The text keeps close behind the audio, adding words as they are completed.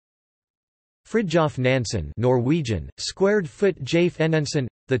Fridtjof Nansen, Norwegian, squared Fridtjof Nansen,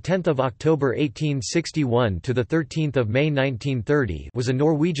 the 10th of October 1861 to the 13th of May 1930, was a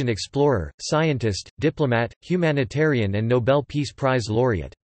Norwegian explorer, scientist, diplomat, humanitarian, and Nobel Peace Prize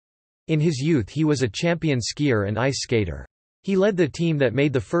laureate. In his youth, he was a champion skier and ice skater. He led the team that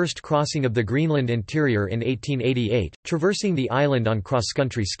made the first crossing of the Greenland interior in 1888, traversing the island on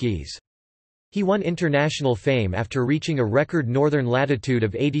cross-country skis. He won international fame after reaching a record northern latitude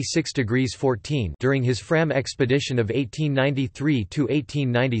of 86 degrees 14 during his Fram expedition of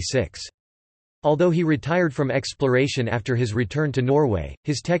 1893–1896. Although he retired from exploration after his return to Norway,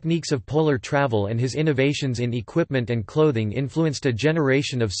 his techniques of polar travel and his innovations in equipment and clothing influenced a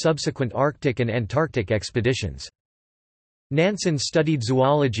generation of subsequent Arctic and Antarctic expeditions. Nansen studied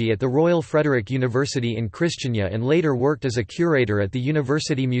zoology at the Royal Frederick University in Christiania and later worked as a curator at the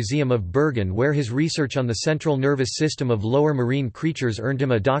University Museum of Bergen, where his research on the central nervous system of lower marine creatures earned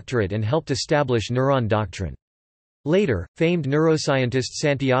him a doctorate and helped establish neuron doctrine. Later, famed neuroscientist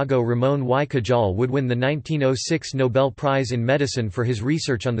Santiago Ramón y Cajal would win the 1906 Nobel Prize in Medicine for his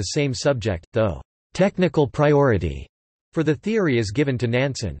research on the same subject, though technical priority for the theory is given to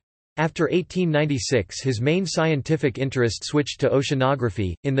Nansen. After 1896, his main scientific interest switched to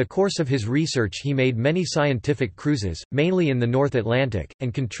oceanography. In the course of his research, he made many scientific cruises, mainly in the North Atlantic,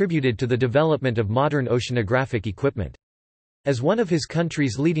 and contributed to the development of modern oceanographic equipment. As one of his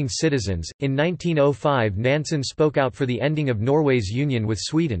country's leading citizens, in 1905 Nansen spoke out for the ending of Norway's union with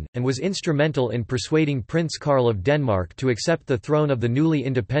Sweden, and was instrumental in persuading Prince Karl of Denmark to accept the throne of the newly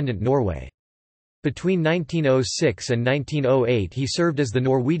independent Norway. Between 1906 and 1908 he served as the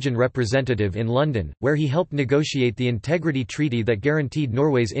Norwegian representative in London, where he helped negotiate the Integrity Treaty that guaranteed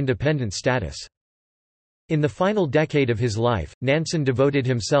Norway's independent status. In the final decade of his life, Nansen devoted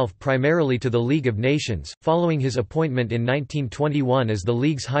himself primarily to the League of Nations, following his appointment in 1921 as the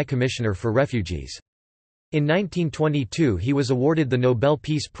League's High Commissioner for Refugees. In 1922 he was awarded the Nobel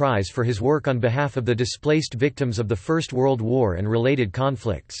Peace Prize for his work on behalf of the displaced victims of the First World War and related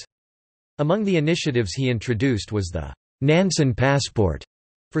conflicts. Among the initiatives he introduced was the Nansen Passport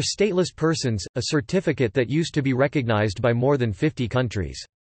for stateless persons, a certificate that used to be recognized by more than 50 countries.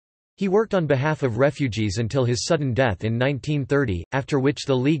 He worked on behalf of refugees until his sudden death in 1930, after which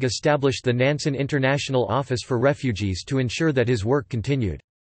the League established the Nansen International Office for Refugees to ensure that his work continued.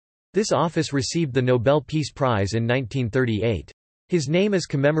 This office received the Nobel Peace Prize in 1938. His name is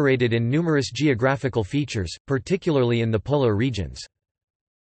commemorated in numerous geographical features, particularly in the polar regions.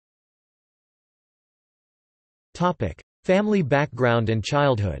 Family background and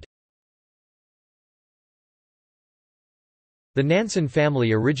childhood. The Nansen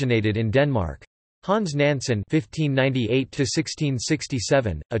family originated in Denmark. Hans Nansen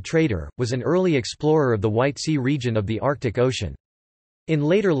 (1598–1667), a trader, was an early explorer of the White Sea region of the Arctic Ocean. In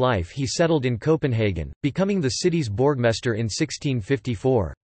later life he settled in Copenhagen, becoming the city's Borgmester in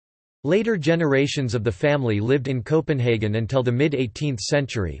 1654. Later generations of the family lived in Copenhagen until the mid-18th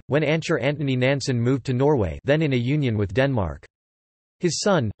century, when Ancher Antony Nansen moved to Norway, then in a union with Denmark. His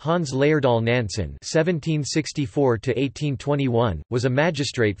son, Hans Layerdal Nansen (1764–1821), was a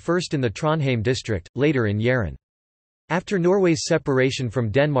magistrate first in the Trondheim district, later in Jæren. After Norway's separation from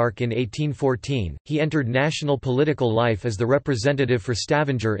Denmark in 1814, he entered national political life as the representative for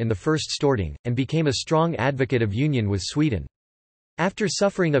Stavanger in the First Storting, and became a strong advocate of union with Sweden. After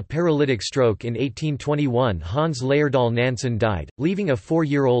suffering a paralytic stroke in 1821, Hans Layerdal Nansen died, leaving a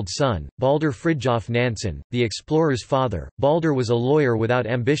 4-year-old son, Balder Fridtjof Nansen, the explorer's father. Balder was a lawyer without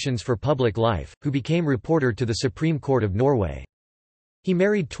ambitions for public life, who became reporter to the Supreme Court of Norway. He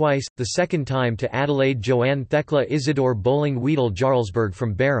married twice, the second time to Adelaide Joanne Thekla Isidor Bolling Wiedel Jarlsberg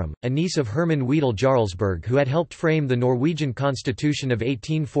from Bærum, a niece of Herman Wiedel Jarlsberg who had helped frame the Norwegian constitution of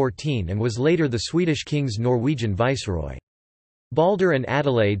 1814 and was later the Swedish king's Norwegian viceroy. Balder and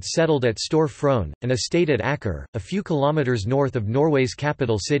Adelaide settled at Store Frøen, an estate at Aker, a few kilometers north of Norway's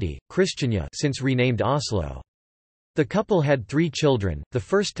capital city, Christiania, since renamed Oslo. The couple had 3 children. The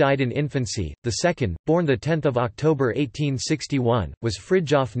first died in infancy, the second, born 10 October 1861, was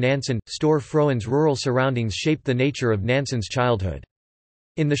Fridtjof Nansen. Store Frøen's rural surroundings shaped the nature of Nansen's childhood.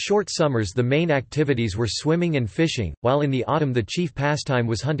 In the short summers the main activities were swimming and fishing, while in the autumn the chief pastime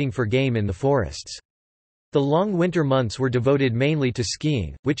was hunting for game in the forests. The long winter months were devoted mainly to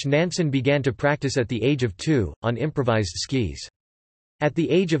skiing, which Nansen began to practice at the age of 2, on improvised skis. At the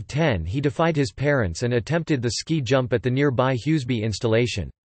age of 10 he defied his parents and attempted the ski jump at the nearby Huseby installation.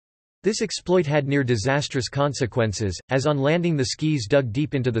 This exploit had near disastrous consequences, as on landing the skis dug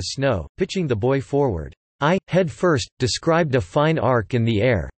deep into the snow, pitching the boy forward. I, head first, described a fine arc in the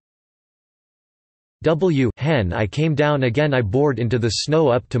air. I came down again, I bored into the snow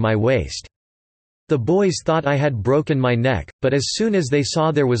up to my waist. The boys thought I had broken my neck, but as soon as they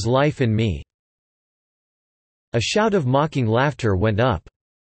saw there was life in me, a shout of mocking laughter went up."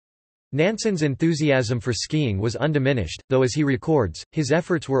 Nansen's enthusiasm for skiing was undiminished, though as he records, his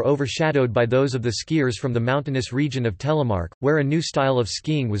efforts were overshadowed by those of the skiers from the mountainous region of Telemark, where a new style of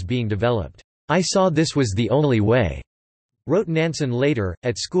skiing was being developed. "I saw this was the only way," wrote Nansen later.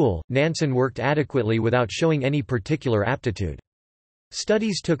 At school, Nansen worked adequately without showing any particular aptitude.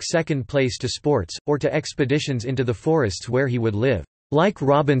 Studies took second place to sports, or to expeditions into the forests where he would live, like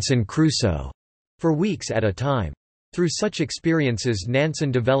Robinson Crusoe, for weeks at a time. Through such experiences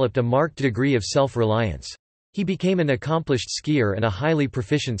Nansen developed a marked degree of self-reliance. He became an accomplished skier and a highly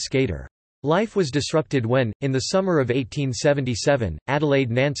proficient skater. Life was disrupted when, in the summer of 1877,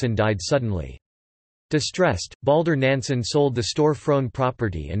 Adelaide Nansen died suddenly. Distressed, Balder Nansen sold the Store-Frone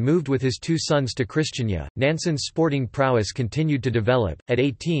property and moved with his 2 sons to Christiania. Nansen's sporting prowess continued to develop. At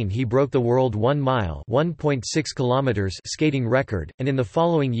 18 he broke the world 1 mile (1.6 kilometers) skating record, and in the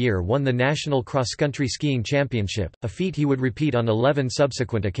following year won the National Cross-Country Skiing Championship, a feat he would repeat on 11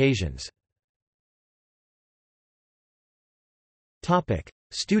 subsequent occasions.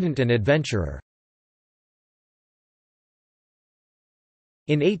 Student and adventurer.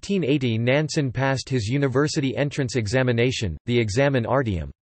 In 1880 Nansen passed his university entrance examination, the examen artium.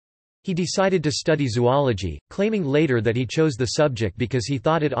 He decided to study zoology, claiming later that he chose the subject because he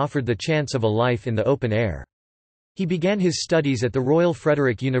thought it offered the chance of a life in the open air. He began his studies at the Royal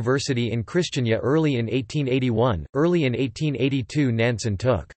Frederick University in Christiania early in 1881. Early in 1882 Nansen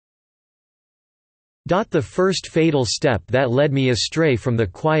took the first fatal step that led me astray from the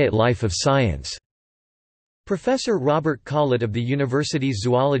quiet life of science. Professor Robert Collett of the university's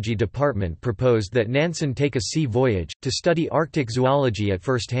zoology department proposed that Nansen take a sea voyage, to study Arctic zoology at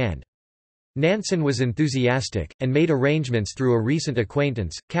first hand. Nansen was enthusiastic, and made arrangements through a recent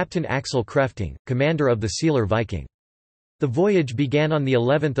acquaintance, Captain Axel Krefting, commander of the sealer Viking. The voyage began on the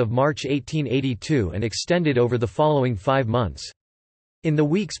 11th of March 1882 and extended over the following 5 months. In the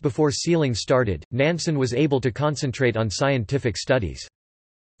weeks before sealing started, Nansen was able to concentrate on scientific studies.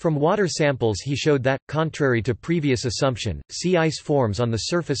 From water samples he showed that, contrary to previous assumption, sea ice forms on the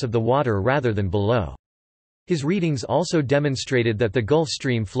surface of the water rather than below. His readings also demonstrated that the Gulf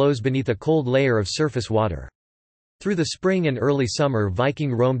Stream flows beneath a cold layer of surface water. Through the spring and early summer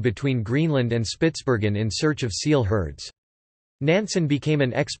Viking roamed between Greenland and Spitsbergen in search of seal herds. Nansen became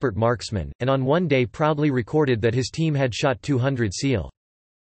an expert marksman, and on one day proudly recorded that his team had shot 200 seal.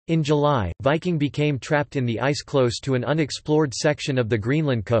 In July, Viking became trapped in the ice close to an unexplored section of the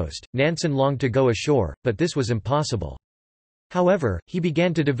Greenland coast. Nansen longed to go ashore, but this was impossible. However, he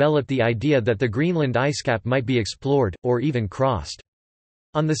began to develop the idea that the Greenland icecap might be explored, or even crossed.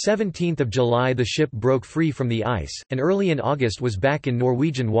 On 17 July the ship broke free from the ice, and early in August was back in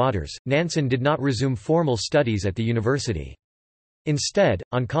Norwegian waters. Nansen did not resume formal studies at the university. Instead,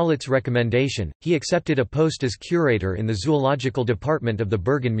 on Collett's recommendation, he accepted a post as curator in the zoological department of the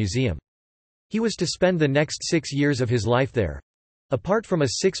Bergen Museum. He was to spend the next 6 years of his life there. Apart from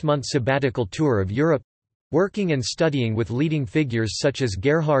a 6-month sabbatical tour of Europe, working and studying with leading figures such as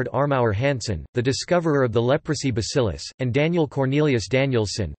Gerhard Armauer Hansen, the discoverer of the leprosy bacillus, and Daniel Cornelius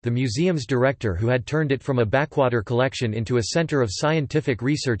Danielsson, the museum's director who had turned it from a backwater collection into a center of scientific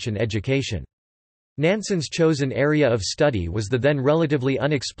research and education. Nansen's chosen area of study was the then relatively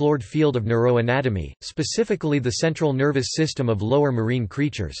unexplored field of neuroanatomy, specifically the central nervous system of lower marine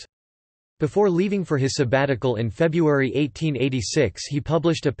creatures. Before leaving for his sabbatical in February 1886 he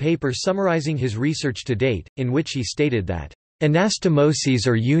published a paper summarizing his research to date, in which he stated that, "Anastomoses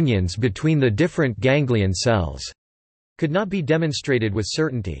or unions between the different ganglion cells could not be demonstrated with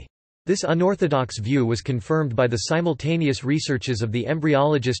certainty." This unorthodox view was confirmed by the simultaneous researches of the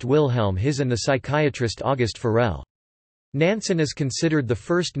embryologist Wilhelm His and the psychiatrist August Forel. Nansen is considered the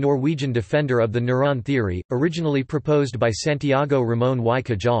first Norwegian defender of the neuron theory, originally proposed by Santiago Ramón y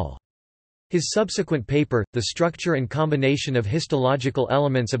Cajal. His subsequent paper, The Structure and Combination of Histological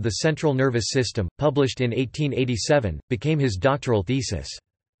Elements of the Central Nervous System, published in 1887, became his doctoral thesis.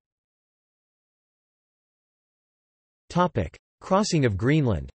 Crossing of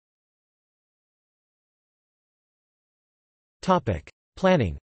Greenland.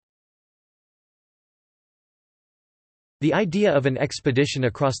 Planning. The idea of an expedition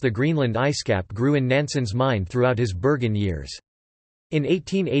across the Greenland icecap grew in Nansen's mind throughout his Bergen years. In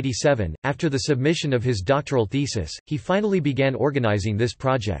 1887, after the submission of his doctoral thesis, he finally began organizing this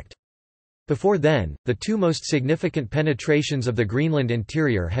project. Before then, the 2 most significant penetrations of the Greenland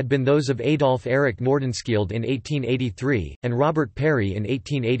interior had been those of Adolf Erik Nordenskjöld in 1883, and Robert Peary in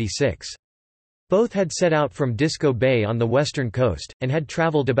 1886. Both had set out from Disco Bay on the western coast, and had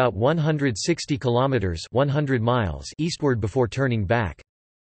traveled about 160 kilometers (100 miles) eastward before turning back.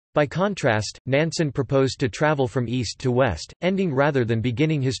 By contrast, Nansen proposed to travel from east to west, ending rather than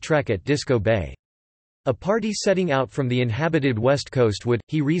beginning his trek at Disco Bay. A party setting out from the inhabited west coast would,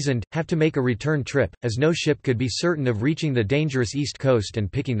 he reasoned, have to make a return trip, as no ship could be certain of reaching the dangerous east coast and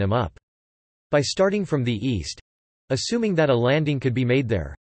picking them up. By starting from the east—assuming that a landing could be made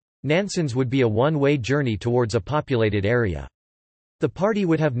there—Nansen's would be a one-way journey towards a populated area. The party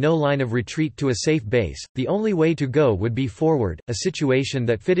would have no line of retreat to a safe base, the only way to go would be forward, a situation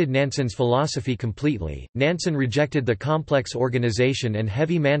that fitted Nansen's philosophy completely. Nansen rejected the complex organization and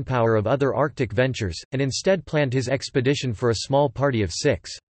heavy manpower of other Arctic ventures, and instead planned his expedition for a small party of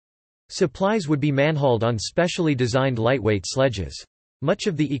 6. Supplies would be manhauled on specially designed lightweight sledges. Much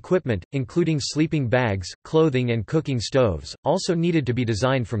of the equipment, including sleeping bags, clothing and cooking stoves, also needed to be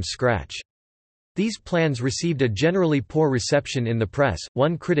designed from scratch. These plans received a generally poor reception in the press.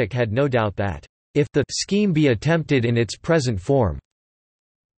 One critic had no doubt that, if the scheme be attempted in its present form,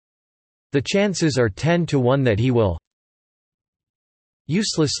 the chances are 10 to 1 that he will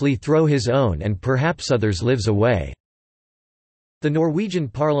uselessly throw his own and perhaps others' lives away. The Norwegian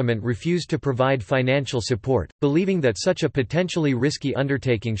parliament refused to provide financial support, believing that such a potentially risky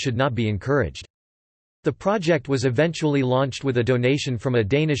undertaking should not be encouraged. The project was eventually launched with a donation from a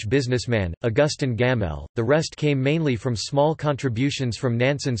Danish businessman, Augustin Gamel. The rest came mainly from small contributions from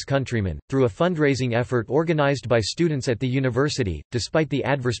Nansen's countrymen, through a fundraising effort organized by students at the university. Despite the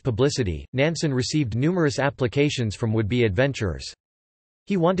adverse publicity, Nansen received numerous applications from would-be adventurers.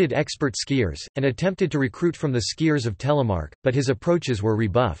 He wanted expert skiers, and attempted to recruit from the skiers of Telemark, but his approaches were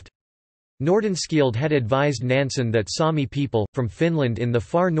rebuffed. Nordenskjöld had advised Nansen that Sami people, from Finland in the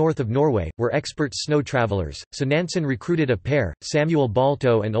far north of Norway, were expert snow travelers, so Nansen recruited a pair, Samuel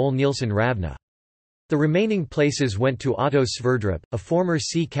Balto and Ole Nielsen Ravna. The remaining places went to Otto Sverdrup, a former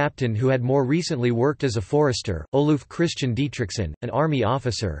sea captain who had more recently worked as a forester, Oluf Christian Dietrichson, an army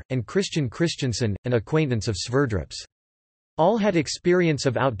officer, and Christian Christiansen, an acquaintance of Sverdrup's. All had experience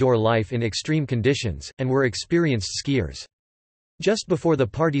of outdoor life in extreme conditions, and were experienced skiers. Just before the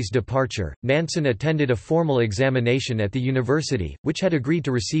party's departure, Nansen attended a formal examination at the university, which had agreed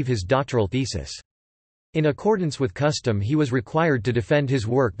to receive his doctoral thesis. In accordance with custom, he was required to defend his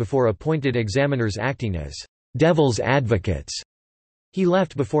work before appointed examiners acting as devil's advocates. He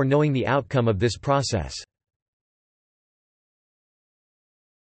left before knowing the outcome of this process.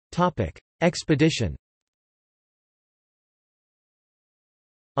 Expedition.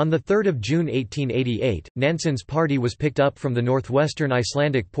 On 3 June 1888, Nansen's party was picked up from the northwestern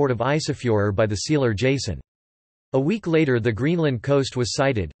Icelandic port of Isafjörður by the sealer Jason. A week later the Greenland coast was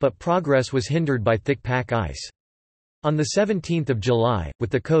sighted, but progress was hindered by thick pack ice. On 17 July, with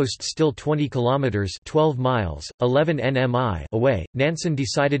the coast still 20 kilometers (12 miles, 11 nmi) away, Nansen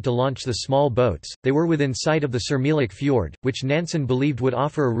decided to launch the small boats. They were within sight of the Sørmelek Fjord, which Nansen believed would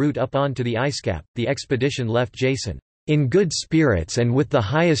offer a route up onto the icecap. The expedition left Jason in good spirits and with the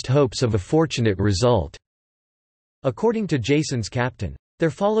highest hopes of a fortunate result, according to Jason's captain.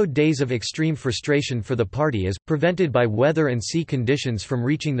 There followed days of extreme frustration for the party as, prevented by weather and sea conditions from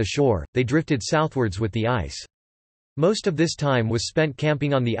reaching the shore, they drifted southwards with the ice. Most of this time was spent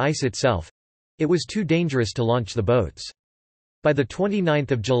camping on the ice itself. It was too dangerous to launch the boats. By 29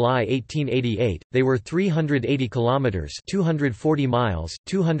 July 1888, they were 380 kilometers (240 miles,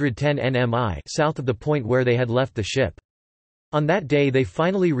 210 nmi) south of the point where they had left the ship. On that day they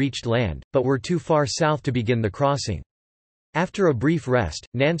finally reached land, but were too far south to begin the crossing. After a brief rest,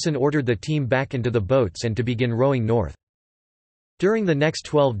 Nansen ordered the team back into the boats and to begin rowing north. During the next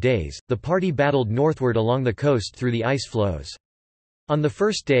 12 days, the party battled northward along the coast through the ice floes. On the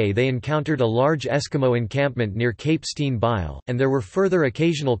first day they encountered a large Eskimo encampment near Cape Steen Bille, and there were further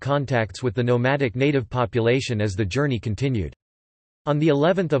occasional contacts with the nomadic native population as the journey continued. On the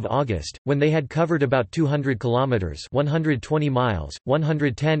 11th of August, when they had covered about 200 kilometers (120 miles,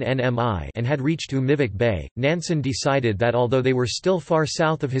 110 nmi) and had reached Umivik Bay, Nansen decided that although they were still far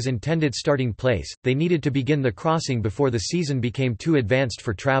south of his intended starting place, they needed to begin the crossing before the season became too advanced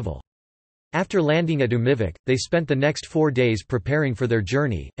for travel. After landing at Umivik, they spent the next 4 days preparing for their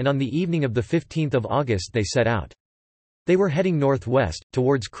journey, and on the evening of 15 August they set out. They were heading northwest,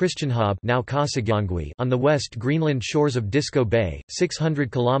 towards Christianshavn, now Kasagyangui, on the west Greenland shores of Disco Bay, 600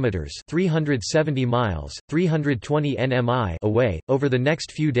 kilometers (370 miles, 320 nmi) away. Over the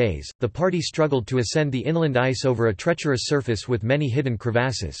next few days, the party struggled to ascend the inland ice over a treacherous surface with many hidden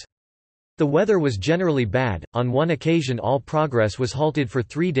crevasses. The weather was generally bad. On one occasion all progress was halted for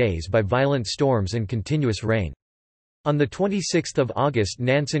 3 days by violent storms and continuous rain. On 26 August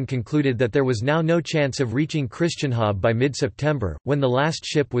Nansen concluded that there was now no chance of reaching Christianshavn by mid-September, when the last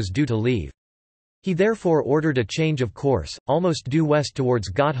ship was due to leave. He therefore ordered a change of course, almost due west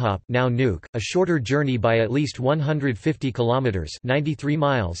towards Godthaab, now Nuuk, a shorter journey by at least 150 kilometers (93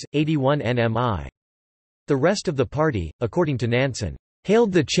 miles, 81 nmi). The rest of the party, according to Nansen,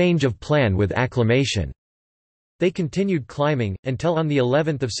 hailed the change of plan with acclamation. They continued climbing, until on the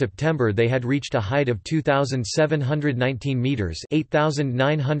 11th of September they had reached a height of 2,719 metres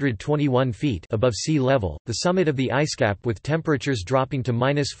 (8,921 feet) above sea level, the summit of the icecap, with temperatures dropping to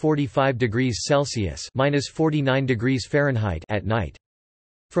 -45 degrees Celsius (-49 degrees Fahrenheit) at night.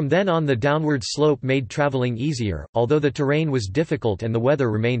 From then on the downward slope made travelling easier, although the terrain was difficult and the weather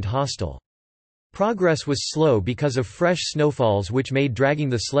remained hostile. Progress was slow because of fresh snowfalls which made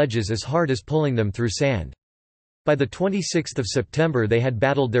dragging the sledges as hard as pulling them through sand. By 26 September they had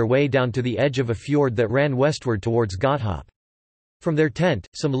battled their way down to the edge of a fjord that ran westward towards Godthaab. From their tent,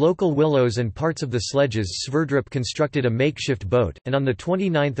 some local willows and parts of the sledges Sverdrup constructed a makeshift boat, and on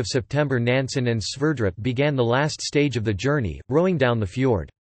 29 September Nansen and Sverdrup began the last stage of the journey, rowing down the fjord.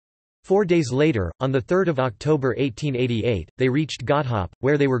 4 days later, on 3 October 1888, they reached Godthaab,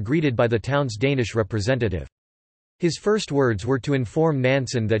 where they were greeted by the town's Danish representative. His first words were to inform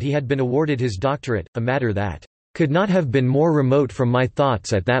Nansen that he had been awarded his doctorate, a matter that could not have been more remote from my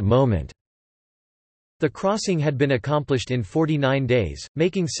thoughts at that moment. The crossing had been accomplished in 49 days,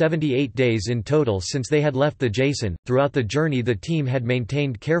 making 78 days in total since they had left the Jason. Throughout the journey, the team had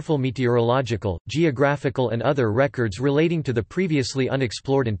maintained careful meteorological, geographical, and other records relating to the previously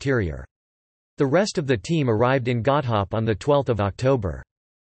unexplored interior. The rest of the team arrived in Godthaab on 12 October.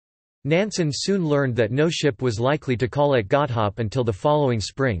 Nansen soon learned that no ship was likely to call at Godthaab until the following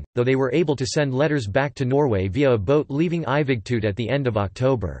spring, though they were able to send letters back to Norway via a boat leaving Ivigtut at the end of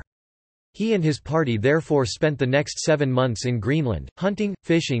October. He and his party therefore spent the next 7 months in Greenland, hunting,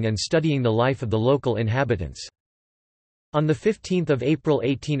 fishing and studying the life of the local inhabitants. On 15 April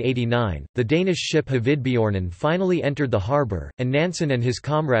 1889, the Danish ship Hvidbjørnen finally entered the harbour, and Nansen and his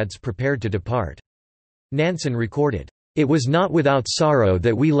comrades prepared to depart. Nansen recorded, "It was not without sorrow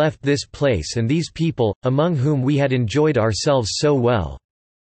that we left this place and these people, among whom we had enjoyed ourselves so well."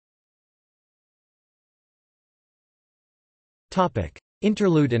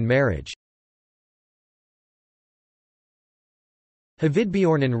 Interlude and marriage.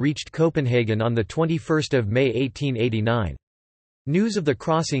 Hvidbjørnen reached Copenhagen on 21 May 1889. News of the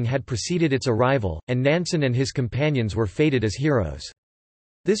crossing had preceded its arrival, and Nansen and his companions were feted as heroes.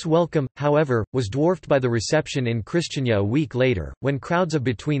 This welcome, however, was dwarfed by the reception in Christiania a week later, when crowds of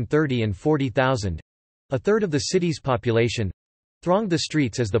between 30 and 40,000—a third of the city's population—thronged the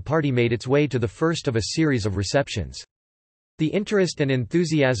streets as the party made its way to the first of a series of receptions. The interest and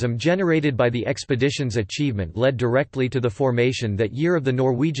enthusiasm generated by the expedition's achievement led directly to the formation that year of the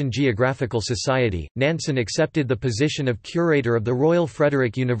Norwegian Geographical Society. Nansen accepted the position of curator of the Royal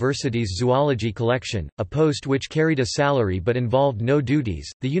Frederick University's zoology collection, a post which carried a salary but involved no duties.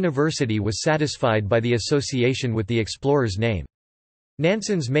 The university was satisfied by the association with the explorer's name.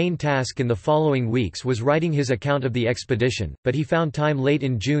 Nansen's main task in the following weeks was writing his account of the expedition, but he found time late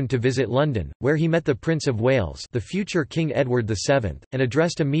in June to visit London, where he met the Prince of Wales, the future King Edward VII, and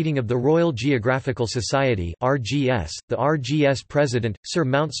addressed a meeting of the Royal Geographical Society (RGS). The RGS president, Sir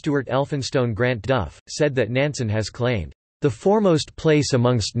Mountstuart Elphinstone Grant Duff, said that Nansen has claimed the foremost place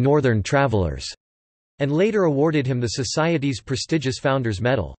amongst northern travellers, and later awarded him the Society's prestigious Founders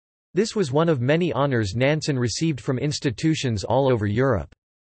Medal. This was one of many honours Nansen received from institutions all over Europe.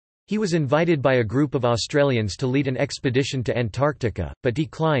 He was invited by a group of Australians to lead an expedition to Antarctica, but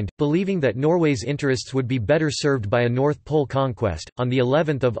declined, believing that Norway's interests would be better served by a North Pole conquest. On the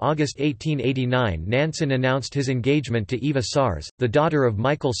 11th of August 1889, Nansen announced his engagement to Eva Sars, the daughter of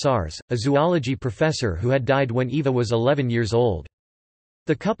Michael Sars, a zoology professor who had died when Eva was 11 years old.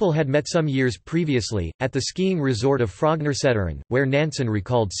 The couple had met some years previously, at the skiing resort of Frognerseteren, where Nansen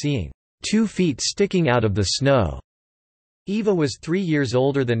recalled seeing 2 feet sticking out of the snow. Eva was 3 years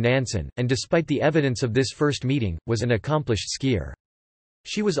older than Nansen, and despite the evidence of this first meeting, was an accomplished skier.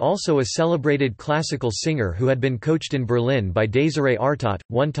 She was also a celebrated classical singer who had been coached in Berlin by Désiré Artot,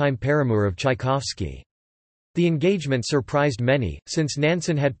 one-time paramour of Tchaikovsky. The engagement surprised many, since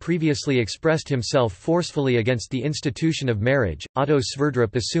Nansen had previously expressed himself forcefully against the institution of marriage. Otto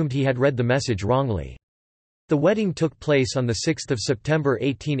Sverdrup assumed he had read the message wrongly. The wedding took place on 6 September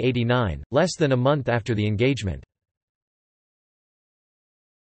 1889, less than a month after the engagement.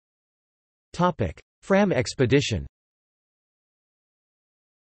 Fram expedition.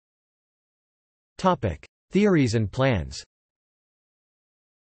 Theories and plans.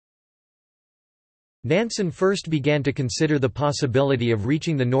 Nansen first began to consider the possibility of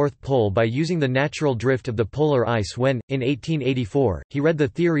reaching the North Pole by using the natural drift of the polar ice when, in 1884, he read the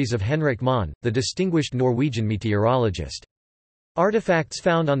theories of Henrik Mohn, the distinguished Norwegian meteorologist. Artifacts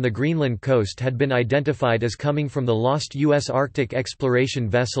found on the Greenland coast had been identified as coming from the lost U.S. Arctic exploration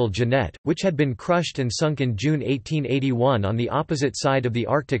vessel Jeannette, which had been crushed and sunk in June 1881 on the opposite side of the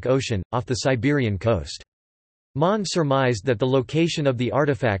Arctic Ocean, off the Siberian coast. Mohn surmised that the location of the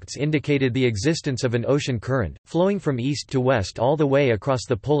artifacts indicated the existence of an ocean current, flowing from east to west all the way across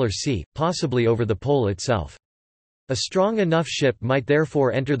the Polar Sea, possibly over the pole itself. A strong enough ship might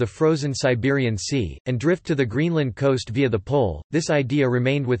therefore enter the frozen Siberian Sea, and drift to the Greenland coast via the pole. This idea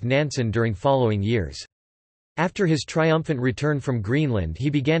remained with Nansen during following years. After his triumphant return from Greenland, he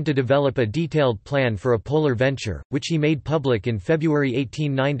began to develop a detailed plan for a polar venture, which he made public in February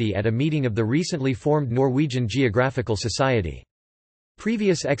 1890 at a meeting of the recently formed Norwegian Geographical Society.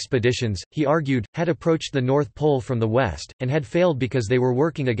 Previous expeditions, he argued, had approached the North Pole from the west, and had failed because they were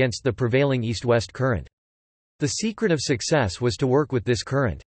working against the prevailing east-west current. The secret of success was to work with this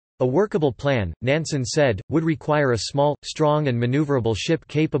current. A workable plan, Nansen said, would require a small, strong and maneuverable ship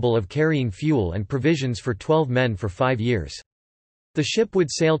capable of carrying fuel and provisions for 12 men for 5 years. The ship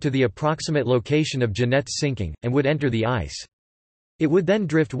would sail to the approximate location of Jeannette's sinking, and would enter the ice. It would then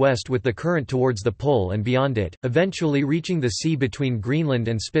drift west with the current towards the pole and beyond it, eventually reaching the sea between Greenland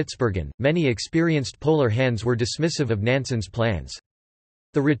and Spitsbergen. Many experienced polar hands were dismissive of Nansen's plans.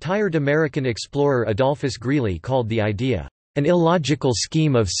 The retired American explorer Adolphus Greely called the idea an illogical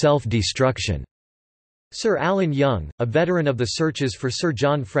scheme of self-destruction. Sir Allen Young, a veteran of the searches for Sir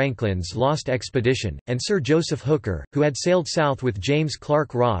John Franklin's lost expedition, and Sir Joseph Hooker, who had sailed south with James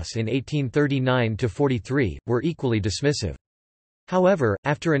Clark Ross in 1839–43, were equally dismissive. However,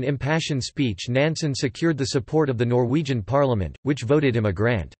 after an impassioned speech, Nansen secured the support of the Norwegian Parliament, which voted him a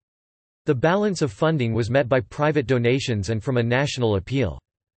grant. The balance of funding was met by private donations and from a national appeal.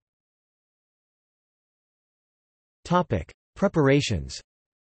 Preparations.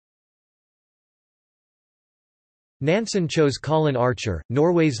 Nansen chose Colin Archer,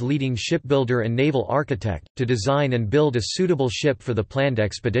 Norway's leading shipbuilder and naval architect, to design and build a suitable ship for the planned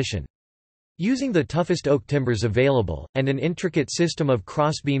expedition. Using the toughest oak timbers available, and an intricate system of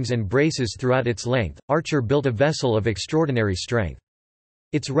crossbeams and braces throughout its length, Archer built a vessel of extraordinary strength.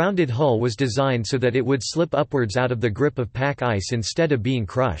 Its rounded hull was designed so that it would slip upwards out of the grip of pack ice instead of being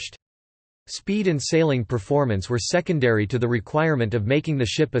crushed. Speed and sailing performance were secondary to the requirement of making the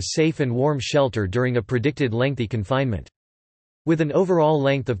ship a safe and warm shelter during a predicted lengthy confinement. With an overall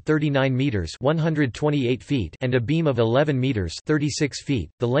length of 39 meters (128 feet) and a beam of 11 meters (36 feet),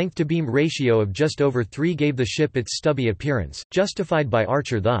 the length-to-beam ratio of just over 3 gave the ship its stubby appearance, justified by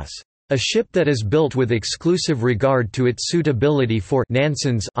Archer thus, "A ship that is built with exclusive regard to its suitability for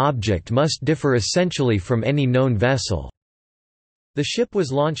Nansen's object must differ essentially from any known vessel." The ship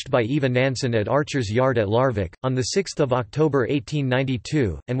was launched by Eva Nansen at Archer's Yard at Larvik, on 6 October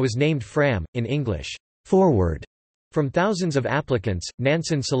 1892, and was named Fram, in English, Forward. From thousands of applicants,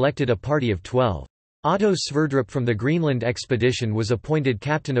 Nansen selected a party of 12. Otto Sverdrup from the Greenland expedition was appointed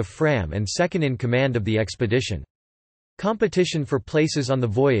captain of Fram and second in command of the expedition. Competition for places on the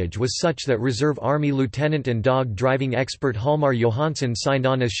voyage was such that Reserve Army lieutenant and dog-driving expert Hjalmar Johansson signed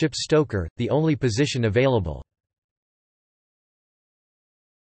on as ship's stoker, the only position available.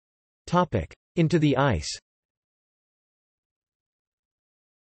 Into the ice.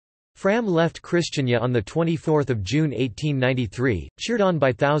 Fram left Christiania on 24 June 1893, cheered on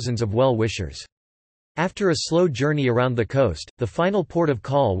by thousands of well-wishers. After a slow journey around the coast, the final port of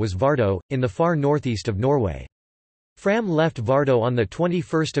call was Vardo, in the far northeast of Norway. Fram left Vardo on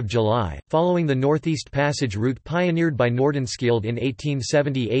 21 July, following the Northeast Passage route pioneered by Nordenskjöld in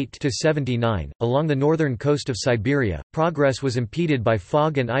 1878–79. Along the northern coast of Siberia, progress was impeded by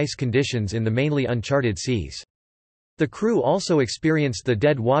fog and ice conditions in the mainly uncharted seas. The crew also experienced the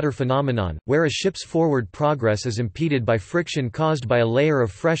dead water phenomenon, where a ship's forward progress is impeded by friction caused by a layer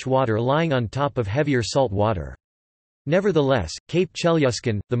of fresh water lying on top of heavier salt water. Nevertheless, Cape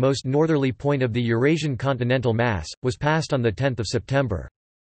Chelyuskin, the most northerly point of the Eurasian continental mass, was passed on 10 September.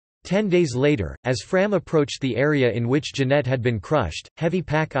 10 days later, as Fram approached the area in which Jeannette had been crushed, heavy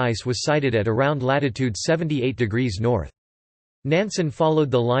pack ice was sighted at around latitude 78 degrees north. Nansen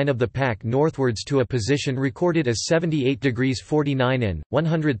followed the line of the pack northwards to a position recorded as 78 degrees 49 in,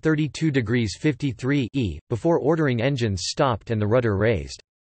 132 degrees 53 e, before ordering engines stopped and the rudder raised.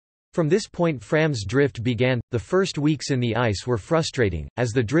 From this point Fram's drift began. The first weeks in the ice were frustrating,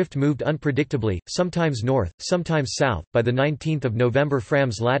 as the drift moved unpredictably, sometimes north, sometimes south. By the 19th of November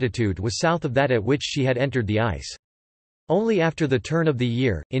Fram's latitude was south of that at which she had entered the ice. Only after the turn of the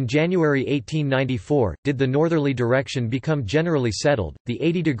year, in January 1894, did the northerly direction become generally settled. The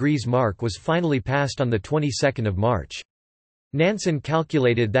 80 degrees mark was finally passed on the 22nd of March. Nansen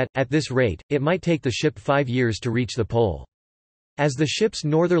calculated that, at this rate, it might take the ship 5 years to reach the pole. As the ship's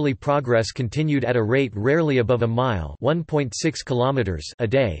northerly progress continued at a rate rarely above a mile (1.6 kilometers) a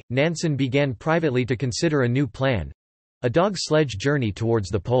day, Nansen began privately to consider a new plan—a dog sledge journey towards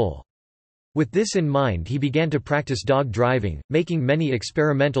the pole. With this in mind, he began to practice dog driving, making many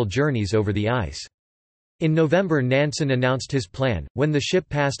experimental journeys over the ice. In November, Nansen announced his plan. When the ship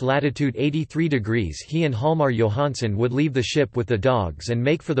passed latitude 83 degrees, he and Hjalmar Johansen would leave the ship with the dogs and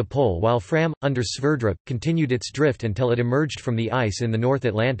make for the pole, while Fram, under Sverdrup, continued its drift until it emerged from the ice in the North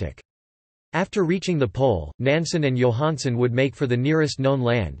Atlantic. After reaching the pole, Nansen and Johansen would make for the nearest known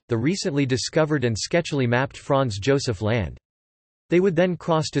land, the recently discovered and sketchily mapped Franz Josef Land. They would then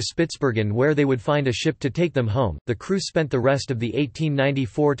cross to Spitsbergen, where they would find a ship to take them home. The crew spent the rest of the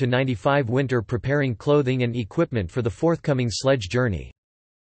 1894–95 winter preparing clothing and equipment for the forthcoming sledge journey.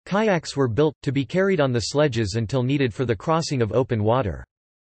 Kayaks were built, to be carried on the sledges until needed for the crossing of open water.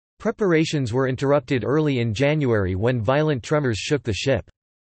 Preparations were interrupted early in January when violent tremors shook the ship.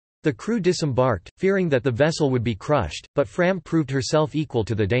 The crew disembarked, fearing that the vessel would be crushed, but Fram proved herself equal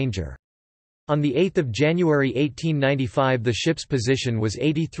to the danger. On 8 January 1895 the ship's position was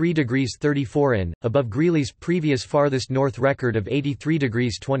 83 degrees 34 in, above Greely's previous farthest north record of 83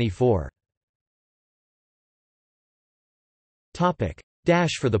 degrees 24.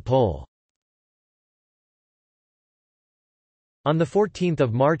 Dash for the pole. On 14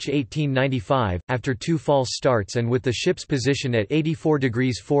 March 1895, after 2 false starts and with the ship's position at 84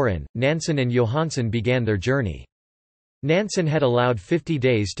 degrees 4 in, Nansen and Johansen began their journey. Nansen had allowed 50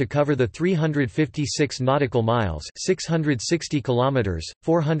 days to cover the 356 nautical miles (660 kilometers,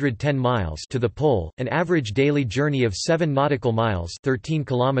 410 miles) to the pole, an average daily journey of 7 nautical miles (13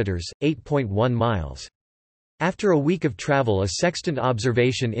 kilometers, 8.1 miles). After a week of travel, a sextant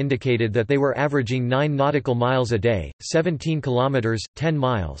observation indicated that they were averaging 9 nautical miles a day, 17 kilometers, 10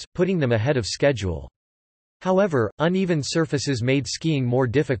 miles, putting them ahead of schedule. However, uneven surfaces made skiing more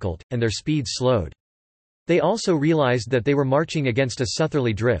difficult, and their speed slowed. They also realized that they were marching against a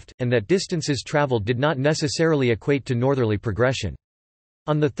southerly drift, and that distances traveled did not necessarily equate to northerly progression.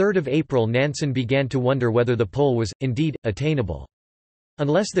 On 3 April Nansen began to wonder whether the pole was, indeed, attainable.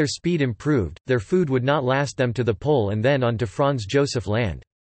 Unless their speed improved, their food would not last them to the pole and then on to Franz Josef Land.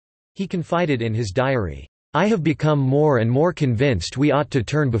 He confided in his diary, "I have become more and more convinced we ought to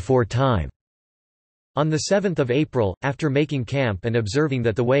turn before time." On 7 April, after making camp and observing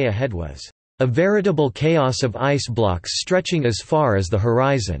that the way ahead was a veritable chaos of ice blocks stretching as far as the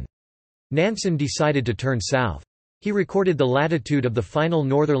horizon, Nansen decided to turn south. He recorded the latitude of the final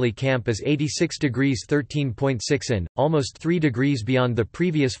northerly camp as 86 degrees 13.6 in, almost 3 degrees beyond the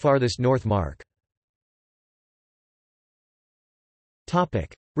previous farthest north mark.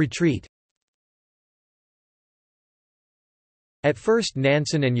 Retreat. At first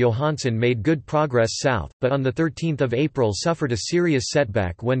Nansen and Johansen made good progress south, but on 13 April suffered a serious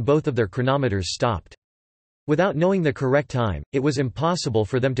setback when both of their chronometers stopped. Without knowing the correct time, it was impossible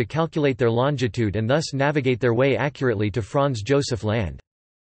for them to calculate their longitude and thus navigate their way accurately to Franz Josef Land.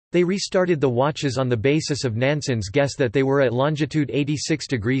 They restarted the watches on the basis of Nansen's guess that they were at longitude 86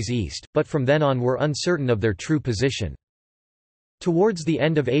 degrees east, but from then on were uncertain of their true position. Towards the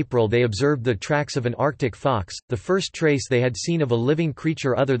end of April they observed the tracks of an Arctic fox, the first trace they had seen of a living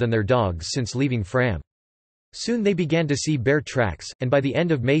creature other than their dogs since leaving Fram. Soon they began to see bear tracks, and by the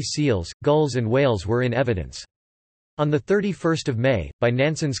end of May seals, gulls and whales were in evidence. On 31 May, by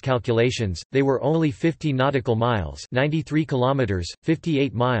Nansen's calculations, they were only 50 nautical miles 93 kilometers,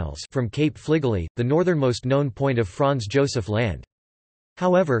 58 miles from Cape Fligely, the northernmost known point of Franz Josef Land.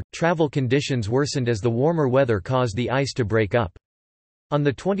 However, travel conditions worsened as the warmer weather caused the ice to break up. On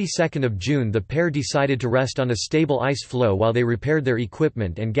the 22nd of June the pair decided to rest on a stable ice floe while they repaired their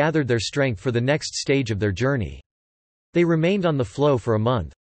equipment and gathered their strength for the next stage of their journey. They remained on the floe for a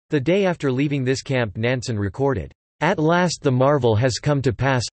month. The day after leaving this camp Nansen recorded, "At last the marvel has come to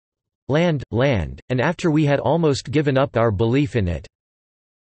pass. Land, land, and after we had almost given up our belief in it."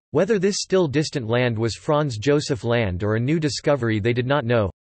 Whether this still distant land was Franz Josef Land or a new discovery they did not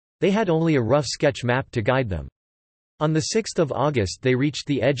know. They had only a rough sketch map to guide them. On 6 August they reached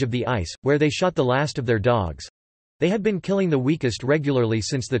the edge of the ice, where they shot the last of their dogs. They had been killing the weakest regularly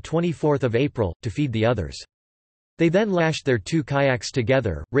since 24 April, to feed the others. They then lashed their 2 kayaks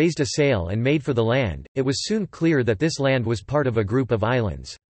together, raised a sail and made for the land. It was soon clear that this land was part of a group of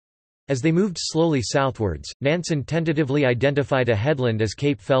islands. As they moved slowly southwards, Nansen tentatively identified a headland as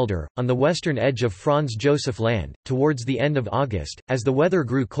Cape Felder, on the western edge of Franz Josef Land. Towards the end of August, as the weather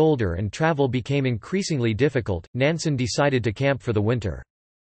grew colder and travel became increasingly difficult, Nansen decided to camp for the winter.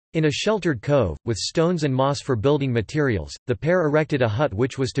 In a sheltered cove, with stones and moss for building materials, the pair erected a hut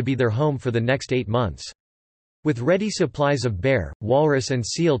which was to be their home for the next 8 months. With ready supplies of bear, walrus and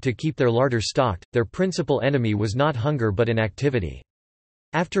seal to keep their larder stocked, their principal enemy was not hunger but inactivity.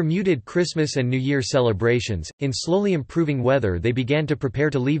 After muted Christmas and New Year celebrations, in slowly improving weather they began to prepare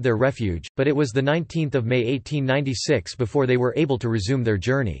to leave their refuge, but it was 19 May 1896 before they were able to resume their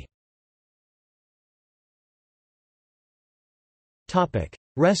journey.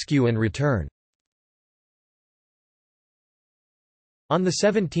 Rescue and return. On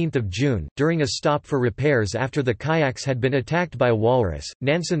 17 June, during a stop for repairs after the kayaks had been attacked by a walrus,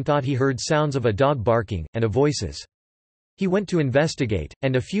 Nansen thought he heard sounds of a dog barking, and of voices. He went to investigate,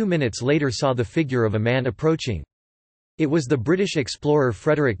 and a few minutes later saw the figure of a man approaching. It was the British explorer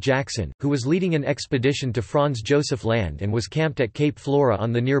Frederick Jackson, who was leading an expedition to Franz Josef Land and was camped at Cape Flora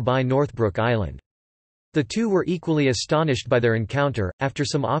on the nearby Northbrook Island. The two were equally astonished by their encounter. After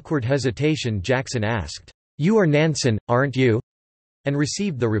some awkward hesitation, Jackson asked, "You are Nansen, aren't you?" and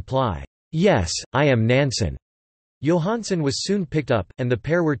received the reply, "Yes, I am Nansen." Johansen was soon picked up, and the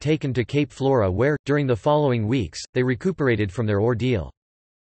pair were taken to Cape Flora where, during the following weeks, they recuperated from their ordeal.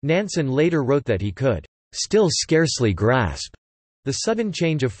 Nansen later wrote that he could still scarcely grasp the sudden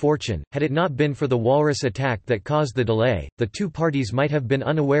change of fortune. Had it not been for the walrus attack that caused the delay, the two parties might have been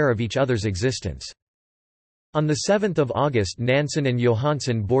unaware of each other's existence. On 7 August Nansen and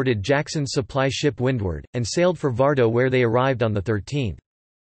Johansen boarded Jackson's supply ship Windward, and sailed for Vardo where they arrived on the 13th.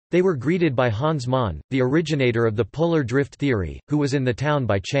 They were greeted by Hans Mohn, the originator of the polar drift theory, who was in the town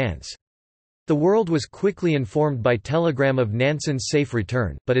by chance. The world was quickly informed by telegram of Nansen's safe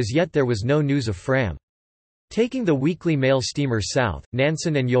return, but as yet there was no news of Fram. Taking the weekly mail steamer south,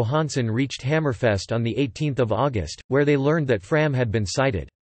 Nansen and Johansen reached Hammerfest on 18 August, where they learned that Fram had been sighted.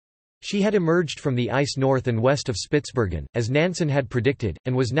 She had emerged from the ice north and west of Spitsbergen, as Nansen had predicted,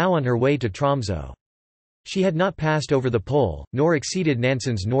 and was now on her way to Tromsø. She had not passed over the pole, nor exceeded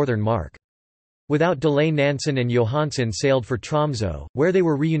Nansen's northern mark. Without delay Nansen and Johansen sailed for Tromsø, where they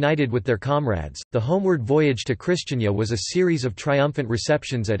were reunited with their comrades. The homeward voyage to Christiania was a series of triumphant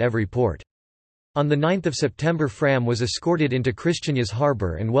receptions at every port. On 9 September Fram was escorted into Christiania's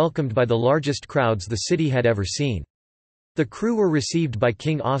harbour and welcomed by the largest crowds the city had ever seen. The crew were received by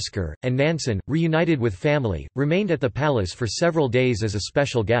King Oscar, and Nansen, reunited with family, remained at the palace for several days as a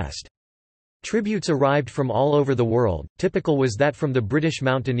special guest. Tributes arrived from all over the world. Typical was that from the British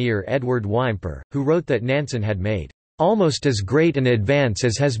mountaineer Edward Whymper, who wrote that Nansen had made almost as great an advance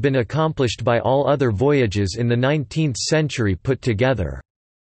as has been accomplished by all other voyages in the 19th century put together.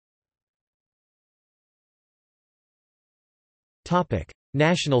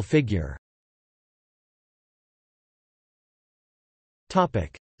 National figure.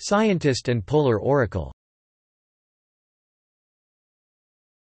 Scientist and polar oracle.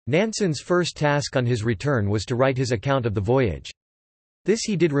 Nansen's first task on his return was to write his account of the voyage. This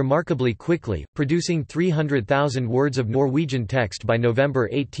he did remarkably quickly, producing 300,000 words of Norwegian text by November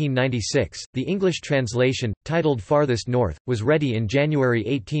 1896. The English translation, titled Farthest North, was ready in January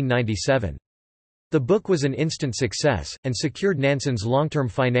 1897. The book was an instant success, and secured Nansen's long-term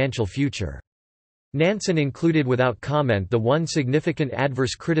financial future. Nansen included without comment the one significant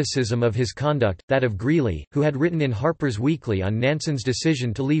adverse criticism of his conduct, that of Greeley, who had written in Harper's Weekly on Nansen's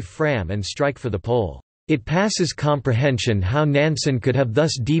decision to leave Fram and strike for the pole. It passes comprehension how Nansen could have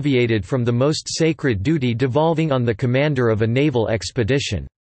thus deviated from the most sacred duty devolving on the commander of a naval expedition.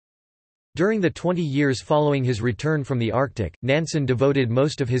 During the 20 years following his return from the Arctic, Nansen devoted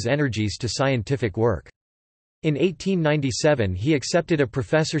most of his energies to scientific work. In 1897 he accepted a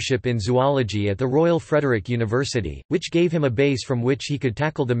professorship in zoology at the Royal Frederick University, which gave him a base from which he could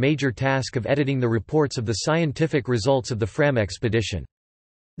tackle the major task of editing the reports of the scientific results of the Fram expedition.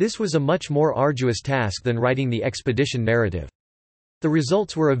 This was a much more arduous task than writing the expedition narrative. The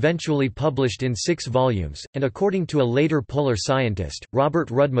results were eventually published in 6 volumes, and according to a later polar scientist, Robert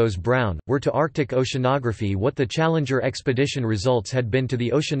Rudmose Brown, were to Arctic oceanography what the Challenger expedition results had been to the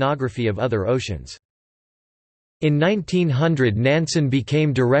oceanography of other oceans. In 1900 Nansen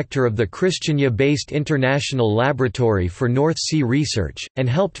became director of the Christiania-based International Laboratory for North Sea Research, and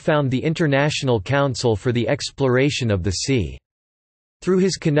helped found the International Council for the Exploration of the Sea. Through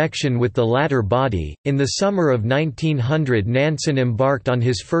his connection with the latter body, in the summer of 1900 Nansen embarked on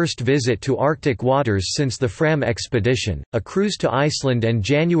his first visit to Arctic waters since the Fram expedition, a cruise to Iceland and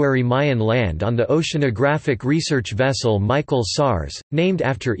January Mayan land on the oceanographic research vessel Michael Sars, named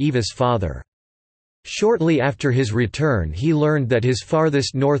after Eva's father. Shortly after his return he learned that his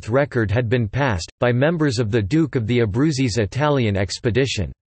farthest north record had been passed, by members of the Duke of the Abruzzi's Italian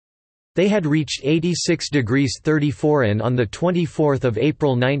expedition. They had reached 86 degrees 34 in on 24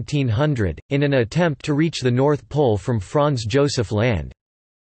 April 1900, in an attempt to reach the North Pole from Franz Josef Land.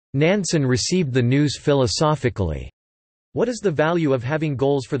 Nansen received the news philosophically. What is the value of having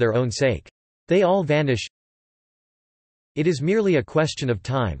goals for their own sake? They all vanish. It is merely a question of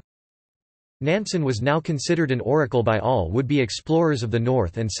time. Nansen was now considered an oracle by all would-be explorers of the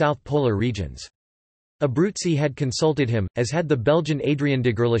North and South Polar regions. Abruzzi had consulted him, as had the Belgian Adrien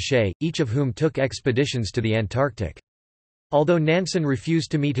de Gerlache, each of whom took expeditions to the Antarctic. Although Nansen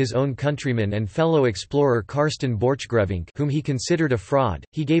refused to meet his own countryman and fellow explorer Karsten Borchgrevink, whom he considered a fraud,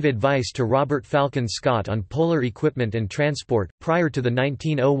 he gave advice to Robert Falcon Scott on polar equipment and transport, prior to the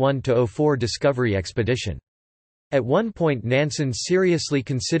 1901–04 Discovery expedition. At one point Nansen seriously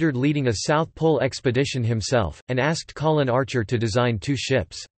considered leading a South Pole expedition himself, and asked Colin Archer to design 2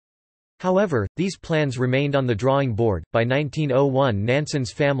 ships. However, these plans remained on the drawing board. By 1901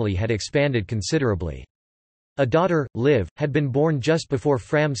 Nansen's family had expanded considerably. A daughter, Liv, had been born just before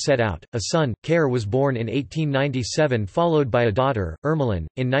Fram set out, a son, Care, was born in 1897 followed by a daughter, Ermelin,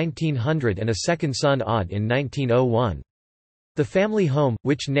 in 1900 and a second son Odd in 1901. The family home,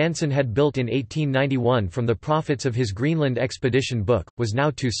 which Nansen had built in 1891 from the profits of his Greenland expedition book, was now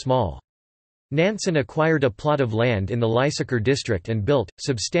too small. Nansen acquired a plot of land in the Lysaker district and built,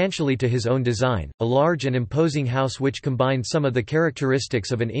 substantially to his own design, a large and imposing house which combined some of the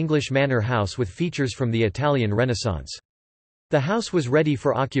characteristics of an English manor house with features from the Italian Renaissance. The house was ready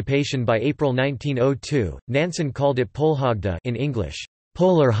for occupation by April 1902. Nansen called it Polhogda, in English,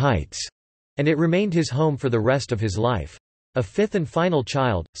 Polar Heights, and it remained his home for the rest of his life. A fifth and final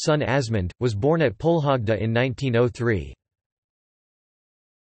child, son Asmund, was born at Polhogda in 1903.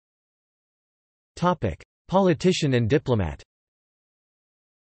 Politician and diplomat.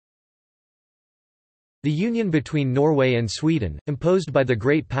 The union between Norway and Sweden, imposed by the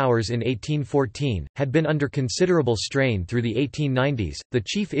Great Powers in 1814, had been under considerable strain through the 1890s, the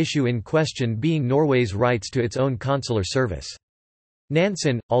chief issue in question being Norway's rights to its own consular service.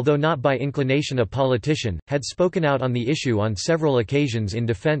 Nansen, although not by inclination a politician, had spoken out on the issue on several occasions in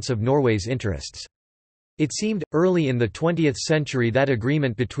defense of Norway's interests. It seemed, early in the 20th century that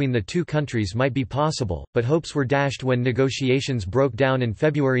agreement between the two countries might be possible, but hopes were dashed when negotiations broke down in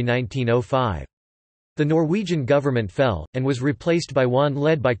February 1905. The Norwegian government fell, and was replaced by one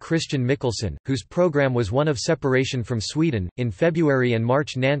led by Christian Michelsen, whose program was one of separation from Sweden. In February and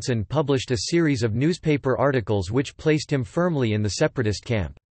March, Nansen published a series of newspaper articles which placed him firmly in the separatist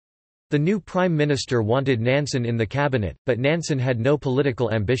camp. The new prime minister wanted Nansen in the cabinet, but Nansen had no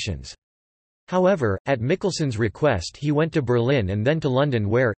political ambitions. However, at Michelsen's request he went to Berlin and then to London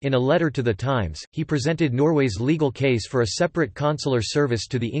where, in a letter to the Times, he presented Norway's legal case for a separate consular service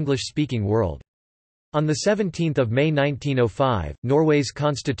to the English-speaking world. On 17 May 1905, Norway's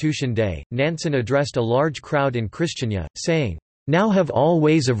Constitution Day, Nansen addressed a large crowd in Christiania, saying, "Now have all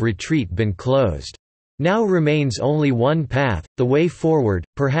ways of retreat been closed. Now remains only one path, the way forward,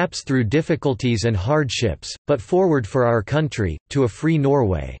 perhaps through difficulties and hardships, but forward for our country, to a free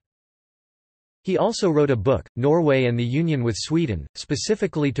Norway." He also wrote a book, Norway and the Union with Sweden,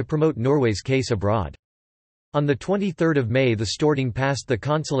 specifically to promote Norway's case abroad. On 23 May the Storting passed the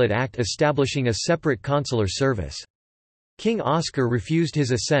Consulate Act establishing a separate consular service. King Oscar refused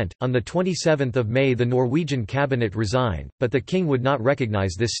his assent. On 27 May the Norwegian cabinet resigned, but the king would not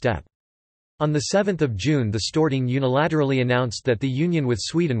recognize this step. On 7 June the Storting unilaterally announced that the union with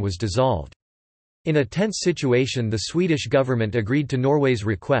Sweden was dissolved. In a tense situation the Swedish government agreed to Norway's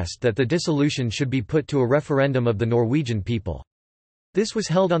request that the dissolution should be put to a referendum of the Norwegian people. This was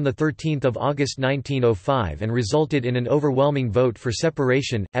held on 13 August 1905 and resulted in an overwhelming vote for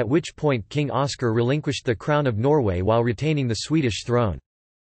separation, at which point King Oscar relinquished the crown of Norway while retaining the Swedish throne.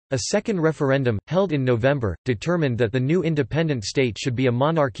 A second referendum, held in November, determined that the new independent state should be a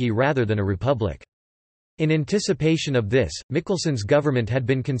monarchy rather than a republic. In anticipation of this, Michelsen's government had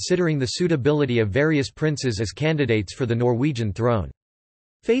been considering the suitability of various princes as candidates for the Norwegian throne.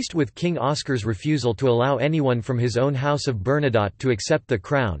 Faced with King Oscar's refusal to allow anyone from his own house of Bernadotte to accept the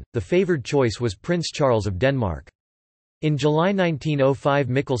crown, the favoured choice was Prince Charles of Denmark. In July 1905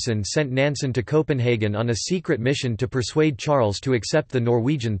 Michelsen sent Nansen to Copenhagen on a secret mission to persuade Charles to accept the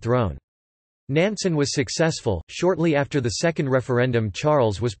Norwegian throne. Nansen was successful. Shortly after the second referendum,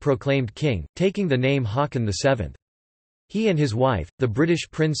 Charles was proclaimed king, taking the name Haakon VII. He and his wife, the British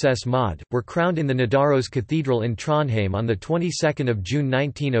Princess Maud, were crowned in the Nidaros Cathedral in Trondheim on the 22nd of June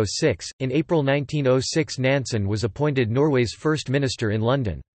 1906. In April 1906, Nansen was appointed Norway's first minister in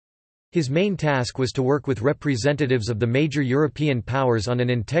London. His main task was to work with representatives of the major European powers on an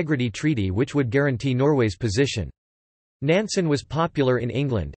integrity treaty which would guarantee Norway's position. Nansen was popular in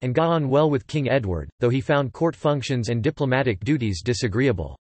England, and got on well with King Edward, though he found court functions and diplomatic duties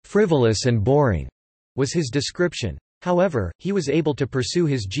disagreeable. "Frivolous and boring" was his description. However, he was able to pursue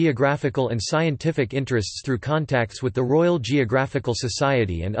his geographical and scientific interests through contacts with the Royal Geographical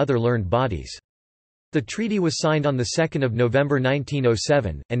Society and other learned bodies. The treaty was signed on 2 November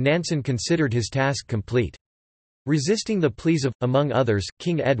 1907, and Nansen considered his task complete. Resisting the pleas of, among others,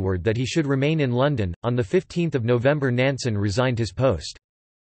 King Edward that he should remain in London, on 15 November Nansen resigned his post.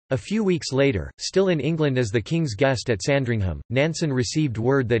 A few weeks later, still in England as the king's guest at Sandringham, Nansen received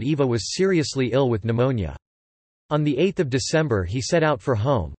word that Eva was seriously ill with pneumonia. On 8 December he set out for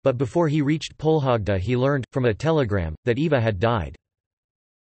home, but before he reached Polhogda he learned, from a telegram, that Eva had died.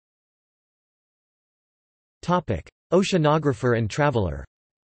 Oceanographer and traveller.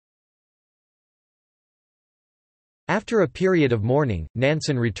 After a period of mourning,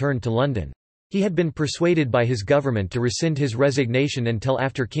 Nansen returned to London. He had been persuaded by his government to rescind his resignation until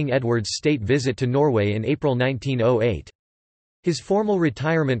after King Edward's state visit to Norway in April 1908. His formal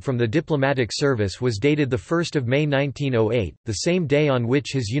retirement from the diplomatic service was dated 1 May 1908, the same day on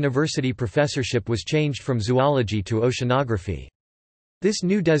which his university professorship was changed from zoology to oceanography. This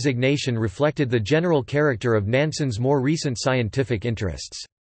new designation reflected the general character of Nansen's more recent scientific interests.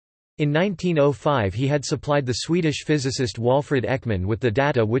 In 1905 he had supplied the Swedish physicist Walfrid Ekman with the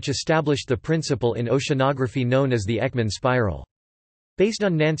data which established the principle in oceanography known as the Ekman spiral. Based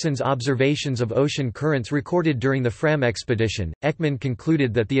on Nansen's observations of ocean currents recorded during the Fram expedition, Ekman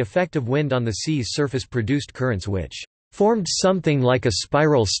concluded that the effect of wind on the sea's surface produced currents which formed something like a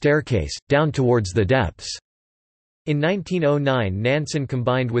spiral staircase, down towards the depths. In 1909 Nansen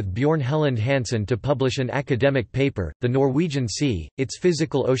combined with Bjørn Helland Hansen to publish an academic paper, The Norwegian Sea, Its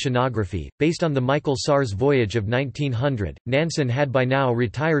Physical Oceanography, based on the Michael Sars voyage of 1900. Nansen had by now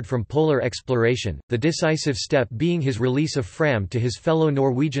retired from polar exploration, the decisive step being his release of Fram to his fellow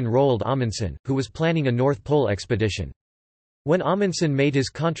Norwegian Roald Amundsen, who was planning a North Pole expedition. When Amundsen made his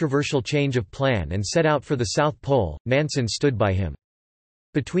controversial change of plan and set out for the South Pole, Nansen stood by him.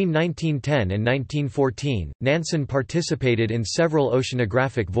 Between 1910 and 1914, Nansen participated in several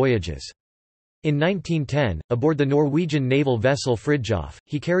oceanographic voyages. In 1910, aboard the Norwegian naval vessel Fridtjof,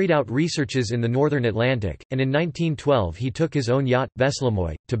 he carried out researches in the northern Atlantic, and in 1912 he took his own yacht,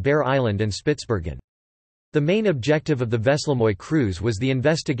 Veslemoy, to Bear Island and Spitsbergen. The main objective of the Veslemoy cruise was the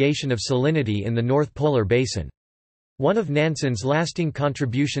investigation of salinity in the North Polar Basin. One of Nansen's lasting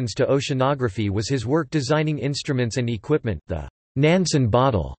contributions to oceanography was his work designing instruments and equipment. The Nansen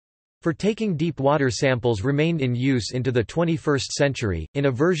bottle for taking deep water samples remained in use into the 21st century, in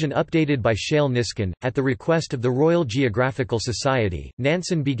a version updated by Shale Niskin. At the request of the Royal Geographical Society,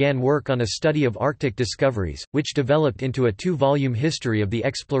 Nansen began work on a study of Arctic discoveries, which developed into a 2-volume history of the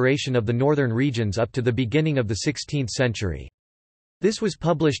exploration of the northern regions up to the beginning of the 16th century. This was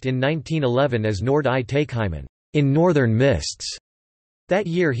published in 1911 as Nord I Takeheimen, in Northern Mists. That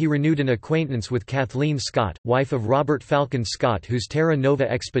year he renewed an acquaintance with Kathleen Scott, wife of Robert Falcon Scott, whose Terra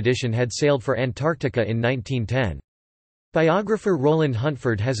Nova expedition had sailed for Antarctica in 1910. Biographer Roland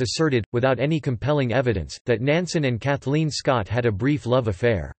Huntford has asserted, without any compelling evidence, that Nansen and Kathleen Scott had a brief love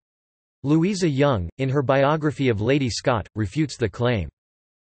affair. Louisa Young, in her biography of Lady Scott, refutes the claim.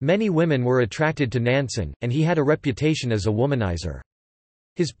 Many women were attracted to Nansen, and he had a reputation as a womanizer.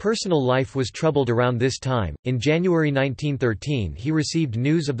 His personal life was troubled around this time. In January 1913, he received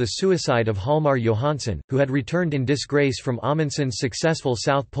news of the suicide of Hjalmar Johansen, who had returned in disgrace from Amundsen's successful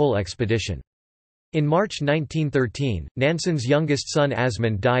South Pole expedition. In March 1913, Nansen's youngest son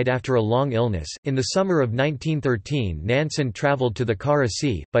Asmund died after a long illness. In the summer of 1913, Nansen traveled to the Kara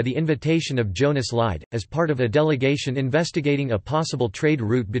Sea, by the invitation of Jonas Lide, as part of a delegation investigating a possible trade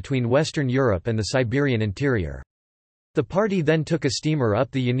route between Western Europe and the Siberian interior. The party then took a steamer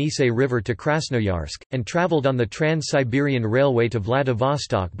up the Yenisei River to Krasnoyarsk, and traveled on the Trans-Siberian Railway to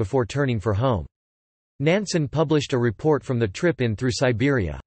Vladivostok before turning for home. Nansen published a report from the trip in through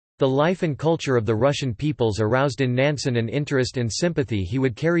Siberia. The life and culture of the Russian peoples aroused in Nansen an interest and sympathy he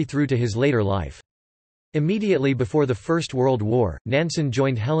would carry through to his later life. Immediately before the First World War, Nansen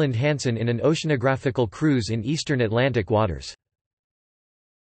joined Helland Hansen in an oceanographical cruise in eastern Atlantic waters.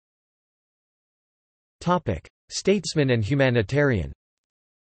 Statesman and humanitarian.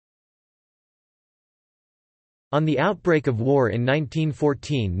 On the outbreak of war in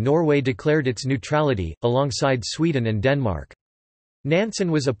 1914, Norway declared its neutrality, alongside Sweden and Denmark.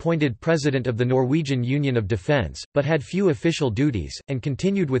 Nansen was appointed president of the Norwegian Union of Defence, but had few official duties, and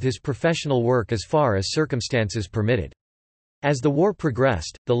continued with his professional work as far as circumstances permitted. As the war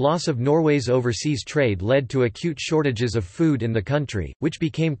progressed, the loss of Norway's overseas trade led to acute shortages of food in the country, which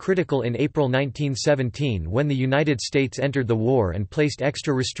became critical in April 1917 when the United States entered the war and placed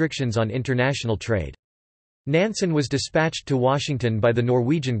extra restrictions on international trade. Nansen was dispatched to Washington by the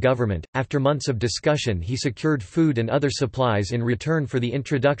Norwegian government. After months of discussion, he secured food and other supplies in return for the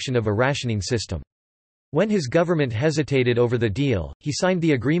introduction of a rationing system. When his government hesitated over the deal, he signed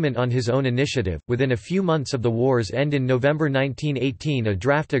the agreement on his own initiative. Within a few months of the war's end in November 1918, a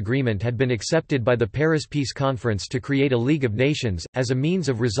draft agreement had been accepted by the Paris Peace Conference to create a League of Nations, as a means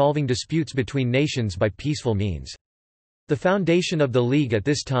of resolving disputes between nations by peaceful means. The foundation of the League at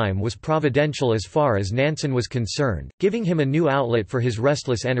this time was providential as far as Nansen was concerned, giving him a new outlet for his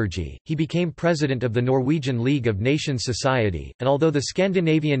restless energy. He became president of the Norwegian League of Nations Society, and although the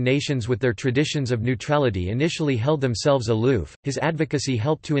Scandinavian nations with their traditions of neutrality initially held themselves aloof, his advocacy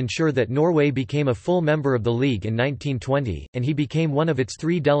helped to ensure that Norway became a full member of the League in 1920, and he became one of its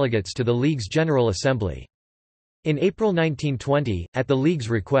 3 delegates to the League's General Assembly. In April 1920, at the League's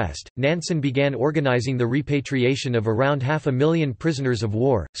request, Nansen began organizing the repatriation of around 500,000 prisoners of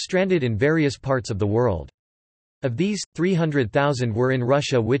war, stranded in various parts of the world. Of these, 300,000 were in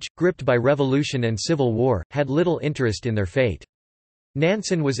Russia which, gripped by revolution and civil war, had little interest in their fate.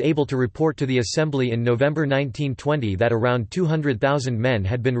 Nansen was able to report to the Assembly in November 1920 that around 200,000 men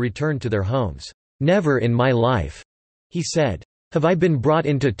had been returned to their homes. "Never in my life," he said, "have I been brought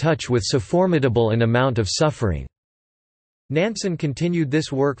into touch with so formidable an amount of suffering." Nansen continued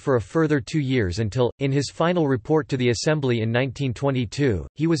this work for a further 2 years until, in his final report to the Assembly in 1922,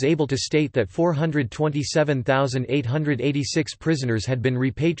 he was able to state that 427,886 prisoners had been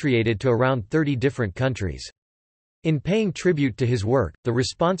repatriated to around 30 different countries. In paying tribute to his work, the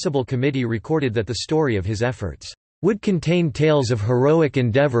responsible committee recorded that the story of his efforts would contain tales of heroic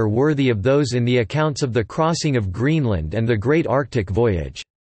endeavor worthy of those in the accounts of the crossing of Greenland and the Great Arctic Voyage.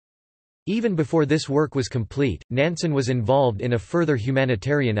 Even before this work was complete, Nansen was involved in a further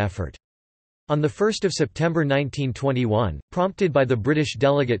humanitarian effort. On 1 September 1921, prompted by the British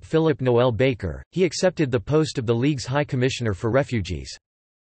delegate Philip Noel Baker, he accepted the post of the League's High Commissioner for Refugees.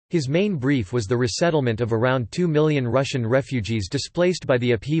 His main brief was the resettlement of around 2 million Russian refugees displaced by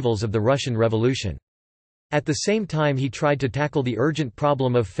the upheavals of the Russian Revolution. At the same time he tried to tackle the urgent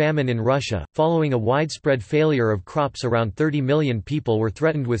problem of famine in Russia. Following a widespread failure of crops, around 30 million people were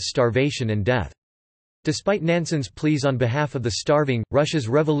threatened with starvation and death. Despite Nansen's pleas on behalf of the starving, Russia's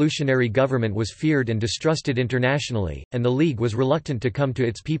revolutionary government was feared and distrusted internationally, and the League was reluctant to come to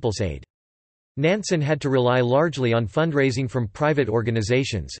its people's aid. Nansen had to rely largely on fundraising from private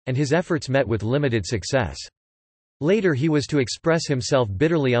organizations, and his efforts met with limited success. Later he was to express himself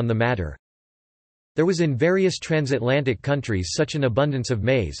bitterly on the matter. There was in various transatlantic countries such an abundance of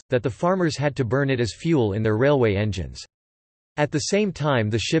maize, that the farmers had to burn it as fuel in their railway engines. At the same time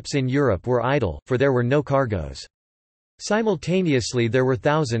the ships in Europe were idle, for there were no cargoes. Simultaneously there were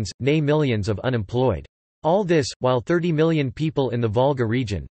thousands, nay millions of unemployed. All this, while 30 million people in the Volga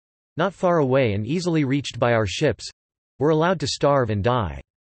region—not far away and easily reached by our ships—were allowed to starve and die.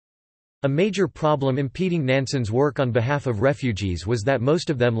 A major problem impeding Nansen's work on behalf of refugees was that most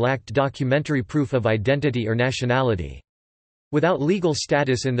of them lacked documentary proof of identity or nationality. Without legal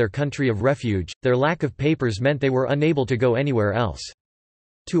status in their country of refuge, their lack of papers meant they were unable to go anywhere else.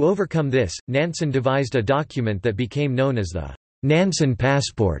 To overcome this, Nansen devised a document that became known as the Nansen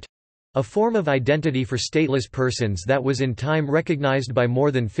Passport, a form of identity for stateless persons that was in time recognized by more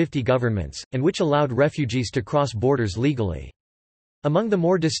than 50 governments, and which allowed refugees to cross borders legally. Among the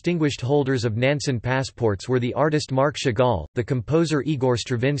more distinguished holders of Nansen passports were the artist Marc Chagall, the composer Igor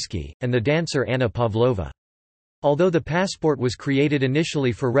Stravinsky, and the dancer Anna Pavlova. Although the passport was created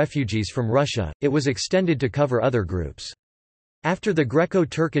initially for refugees from Russia, it was extended to cover other groups. After the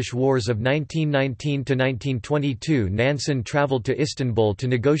Greco-Turkish Wars of 1919–1922, Nansen traveled to Istanbul to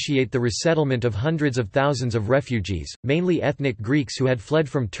negotiate the resettlement of hundreds of thousands of refugees, mainly ethnic Greeks who had fled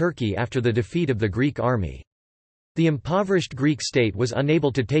from Turkey after the defeat of the Greek army. The impoverished Greek state was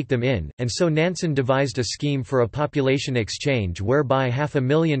unable to take them in, and so Nansen devised a scheme for a population exchange whereby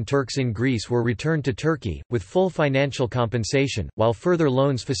 500,000 Turks in Greece were returned to Turkey, with full financial compensation, while further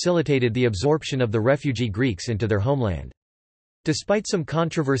loans facilitated the absorption of the refugee Greeks into their homeland. Despite some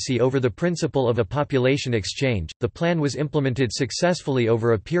controversy over the principle of a population exchange, the plan was implemented successfully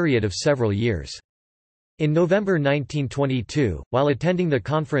over a period of several years. In November 1922, while attending the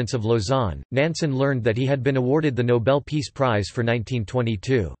Conference of Lausanne, Nansen learned that he had been awarded the Nobel Peace Prize for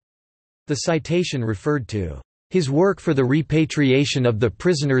 1922. The citation referred to his work for the repatriation of the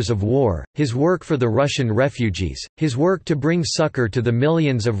prisoners of war, his work for the Russian refugees, his work to bring succor to the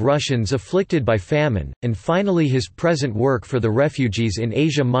millions of Russians afflicted by famine, and finally his present work for the refugees in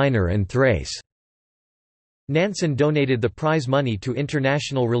Asia Minor and Thrace. Nansen donated the prize money to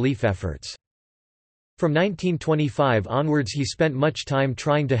international relief efforts. From 1925 onwards he spent much time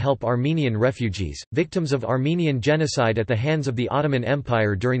trying to help Armenian refugees, victims of Armenian genocide at the hands of the Ottoman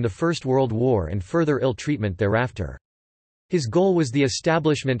Empire during the First World War and further ill treatment thereafter. His goal was the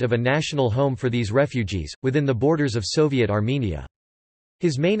establishment of a national home for these refugees, within the borders of Soviet Armenia.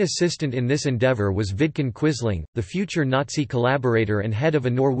 His main assistant in this endeavour was Vidkun Quisling, the future Nazi collaborator and head of a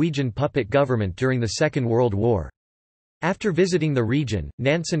Norwegian puppet government during the Second World War. After visiting the region,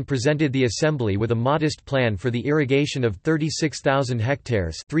 Nansen presented the Assembly with a modest plan for the irrigation of 36,000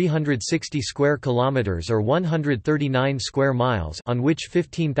 hectares 360 square kilometers or 139 square miles on which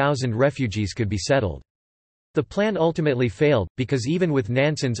 15,000 refugees could be settled. The plan ultimately failed, because even with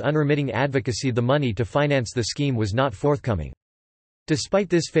Nansen's unremitting advocacy the money to finance the scheme was not forthcoming. Despite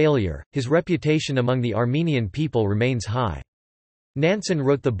this failure, his reputation among the Armenian people remains high. Nansen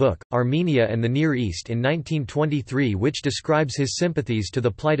wrote the book, Armenia and the Near East in 1923, which describes his sympathies to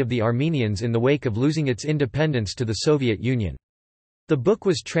the plight of the Armenians in the wake of losing its independence to the Soviet Union. The book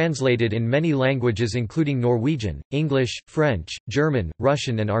was translated in many languages including Norwegian, English, French, German,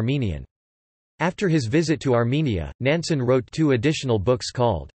 Russian and Armenian. After his visit to Armenia, Nansen wrote 2 additional books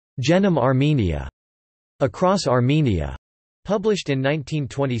called Genom Armenia, Across Armenia, published in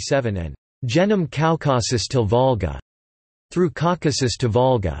 1927, and Genom Caucasus till Volga, Through Caucasus to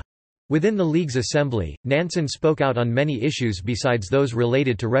Volga. Within the League's assembly, Nansen spoke out on many issues besides those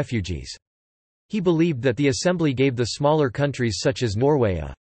related to refugees. He believed that the assembly gave the smaller countries such as Norway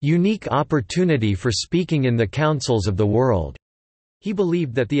a unique opportunity for speaking in the councils of the world. He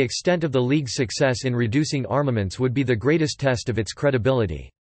believed that the extent of the League's success in reducing armaments would be the greatest test of its credibility.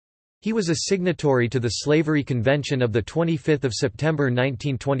 He was a signatory to the Slavery Convention of 25 September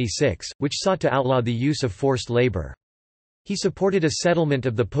 1926, which sought to outlaw the use of forced labor. He supported a settlement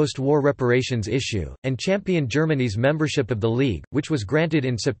of the post-war reparations issue, and championed Germany's membership of the League, which was granted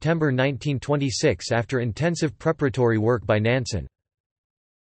in September 1926 after intensive preparatory work by Nansen.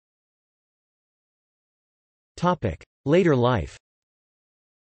 Later life.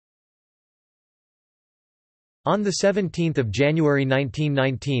 On 17 January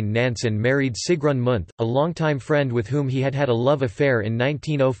 1919 Nansen married Sigrun Munth, a longtime friend with whom he had had a love affair in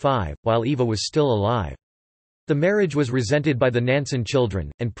 1905, while Eva was still alive. The marriage was resented by the Nansen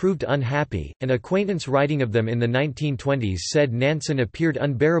children, and proved unhappy. An acquaintance writing of them in the 1920s said Nansen appeared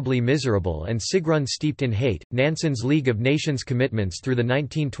unbearably miserable and Sigrun steeped in hate. Nansen's League of Nations commitments through the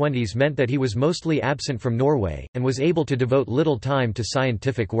 1920s meant that he was mostly absent from Norway, and was able to devote little time to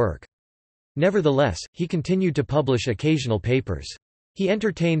scientific work. Nevertheless, he continued to publish occasional papers. He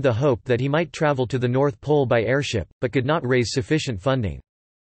entertained the hope that he might travel to the North Pole by airship, but could not raise sufficient funding.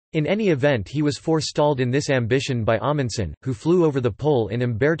 In any event, he was forestalled in this ambition by Amundsen, who flew over the pole in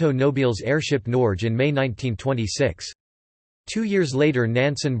Umberto Nobile's airship Norge in May 1926. 2 years later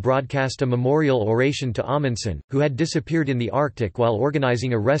Nansen broadcast a memorial oration to Amundsen, who had disappeared in the Arctic while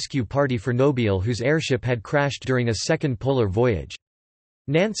organizing a rescue party for Nobile whose airship had crashed during a second polar voyage.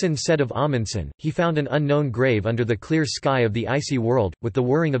 Nansen said of Amundsen, he found an unknown grave under the clear sky of the icy world, with the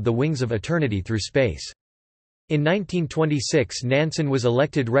whirring of the wings of eternity through space. In 1926 Nansen was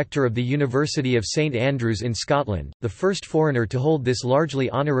elected rector of the University of St Andrews in Scotland, the first foreigner to hold this largely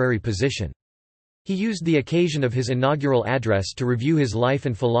honorary position. He used the occasion of his inaugural address to review his life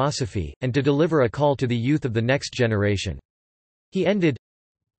and philosophy, and to deliver a call to the youth of the next generation. He ended,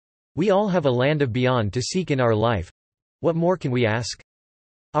 "We all have a land of beyond to seek in our life. What more can we ask?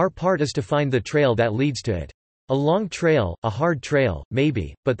 Our part is to find the trail that leads to it. A long trail, a hard trail,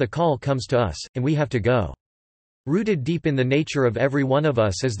 maybe, but the call comes to us, and we have to go. Rooted deep in the nature of every one of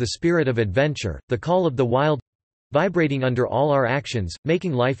us is the spirit of adventure, the call of the wild, vibrating under all our actions,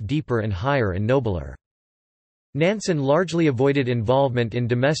 making life deeper and higher and nobler." Nansen largely avoided involvement in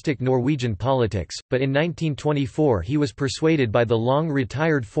domestic Norwegian politics, but in 1924 he was persuaded by the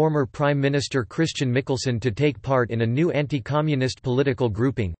long-retired former Prime Minister Christian Michelsen to take part in a new anti-communist political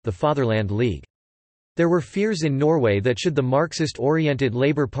grouping, the Fatherland League. There were fears in Norway that should the Marxist-oriented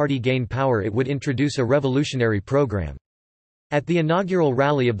Labour Party gain power it would introduce a revolutionary program. At the inaugural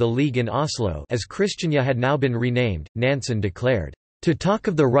rally of the League in Oslo, as Christiania had now been renamed, Nansen declared, "To talk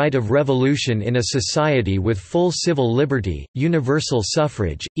of the right of revolution in a society with full civil liberty, universal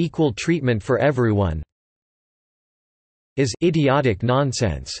suffrage, equal treatment for everyone, is idiotic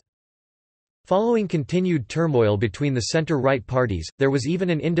nonsense. Following continued turmoil between the center-right parties, there was even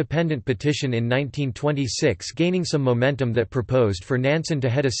an independent petition in 1926 gaining some momentum that proposed for Nansen to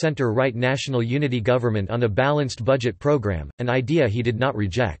head a center-right national unity government on a balanced budget program, an idea he did not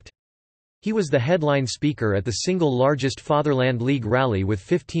reject. He was the headline speaker at the single largest Fatherland League rally with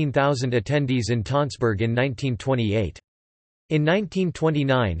 15,000 attendees in Tonsberg in 1928. In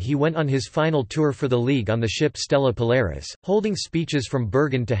 1929 he went on his final tour for the League on the ship Stella Polaris, holding speeches from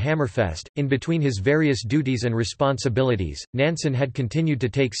Bergen to Hammerfest. In between his various duties and responsibilities, Nansen had continued to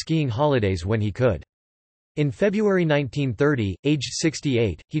take skiing holidays when he could. In February 1930, aged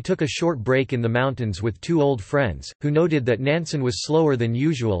 68, he took a short break in the mountains with two old friends, who noted that Nansen was slower than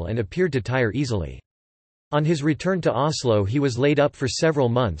usual and appeared to tire easily. On his return to Oslo he was laid up for several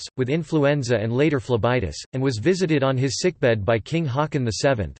months, with influenza and later phlebitis, and was visited on his sickbed by King Haakon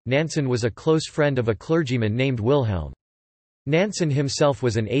VII. Nansen was a close friend of a clergyman named Wilhelm. Nansen himself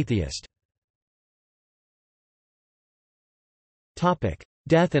was an atheist.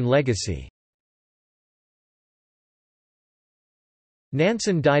 Death and legacy.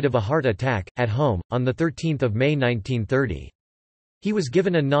 Nansen died of a heart attack, at home, on 13 May 1930. He was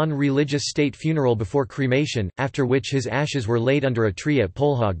given a non-religious state funeral before cremation, after which his ashes were laid under a tree at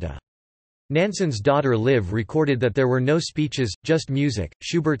Polhogda. Nansen's daughter Liv recorded that there were no speeches, just music,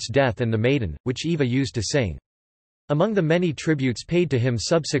 Schubert's Death and the Maiden, which Eva used to sing. Among the many tributes paid to him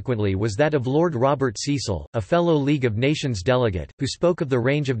subsequently was that of Lord Robert Cecil, a fellow League of Nations delegate, who spoke of the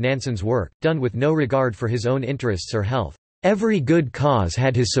range of Nansen's work, done with no regard for his own interests or health. Every good cause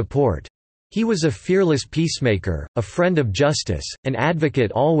had his support. He was a fearless peacemaker, a friend of justice, an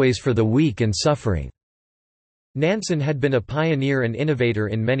advocate always for the weak and suffering." Nansen had been a pioneer and innovator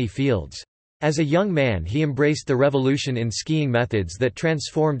in many fields. As a young man he embraced the revolution in skiing methods that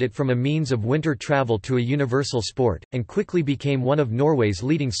transformed it from a means of winter travel to a universal sport, and quickly became one of Norway's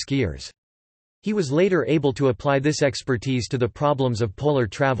leading skiers. He was later able to apply this expertise to the problems of polar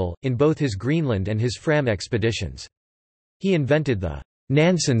travel, in both his Greenland and his Fram expeditions. He invented the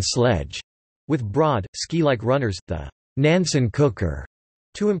Nansen sledge, with broad, ski-like runners, the Nansen cooker,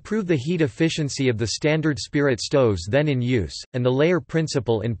 to improve the heat efficiency of the standard spirit stoves then in use, and the layer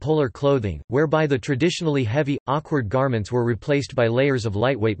principle in polar clothing, whereby the traditionally heavy, awkward garments were replaced by layers of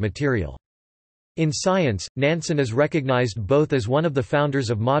lightweight material. In science, Nansen is recognized both as one of the founders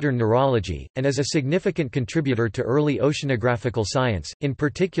of modern neurology, and as a significant contributor to early oceanographical science, in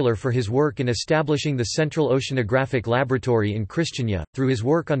particular for his work in establishing the Central Oceanographic Laboratory in Christiania. Through his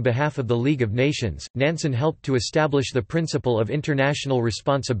work on behalf of the League of Nations, Nansen helped to establish the principle of international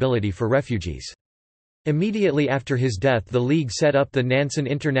responsibility for refugees. Immediately after his death the League set up the Nansen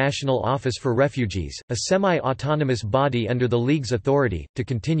International Office for Refugees, a semi-autonomous body under the League's authority, to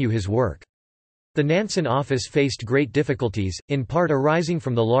continue his work. The Nansen office faced great difficulties, in part arising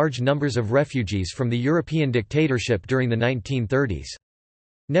from the large numbers of refugees from the European dictatorship during the 1930s.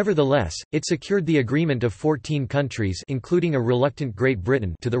 Nevertheless, it secured the agreement of 14 countries including a reluctant Great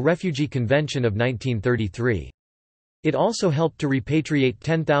Britain to the Refugee Convention of 1933. It also helped to repatriate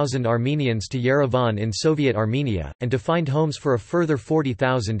 10,000 Armenians to Yerevan in Soviet Armenia, and to find homes for a further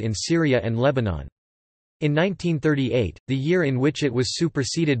 40,000 in Syria and Lebanon. In 1938, the year in which it was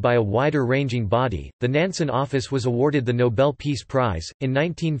superseded by a wider-ranging body, the Nansen Office was awarded the Nobel Peace Prize. In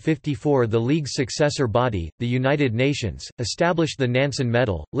 1954, the League's successor body, the United Nations, established the Nansen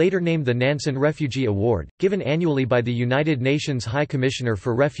Medal, later named the Nansen Refugee Award, given annually by the United Nations High Commissioner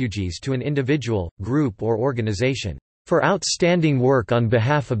for Refugees to an individual, group or organization, for outstanding work on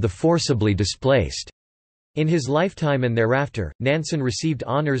behalf of the forcibly displaced. In his lifetime and thereafter, Nansen received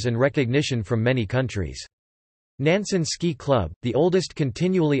honors and recognition from many countries. Nansen Ski Club, the oldest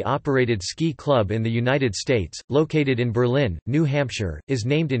continually operated ski club in the United States, located in Berlin, New Hampshire, is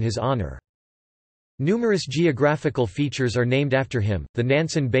named in his honor. Numerous geographical features are named after him, the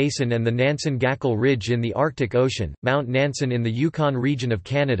Nansen Basin and the Nansen-Gackel Ridge in the Arctic Ocean, Mount Nansen in the Yukon region of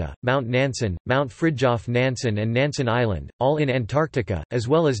Canada, Mount Nansen, Mount Fridtjof Nansen and Nansen Island, all in Antarctica, as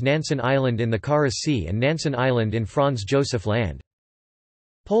well as Nansen Island in the Kara Sea and Nansen Island in Franz Josef Land.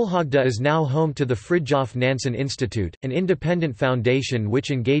 Polhogda is now home to the Fridtjof Nansen Institute, an independent foundation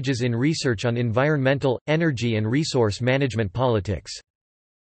which engages in research on environmental, energy and resource management politics.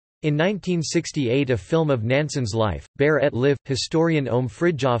 In 1968 a film of Nansen's life, Bear et Liv, historian Om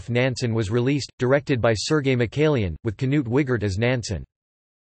Fridtjof Nansen was released, directed by Sergei Mikhailian, with Knut Wigert as Nansen.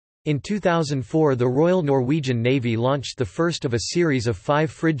 In 2004 the Royal Norwegian Navy launched the first of a series of 5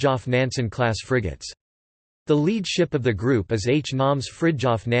 Fridtjof Nansen-class frigates. The lead ship of the group is H. Noms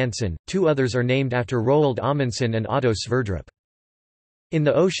Fridtjof Nansen, 2 others are named after Roald Amundsen and Otto Sverdrup. In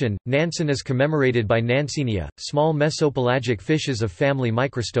the ocean, Nansen is commemorated by Nansenia, small mesopelagic fishes of family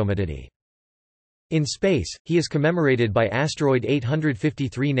Microstomatidae. In space, he is commemorated by asteroid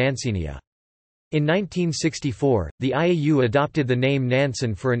 853 Nansenia. In 1964, the IAU adopted the name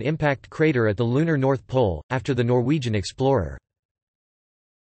Nansen for an impact crater at the lunar North Pole, after the Norwegian explorer.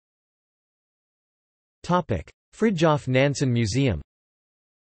 Fridtjof Nansen Museum.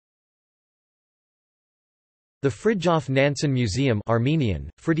 The Fridtjof Nansen Museum Armenian,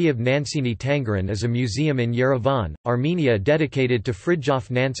 Fridtjof Nanseni Tangaran is a museum in Yerevan, Armenia dedicated to Fridtjof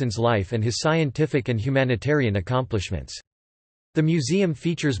Nansen's life and his scientific and humanitarian accomplishments. The museum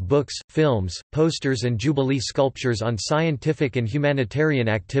features books, films, posters and jubilee sculptures on scientific and humanitarian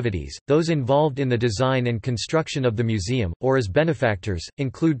activities. Those involved in the design and construction of the museum, or as benefactors,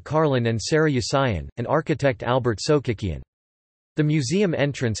 include Karlin and Sarah Yasayan, and architect Albert Sokikian. The museum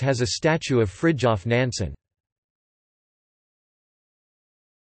entrance has a statue of Fridtjof Nansen.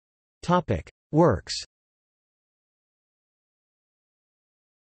 Works.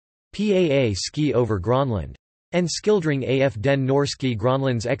 PAA ski over Gronland. En skildring af den norske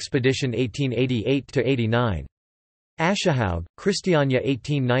Gronlands-expedition 1888–89. Aschehoug, Christiania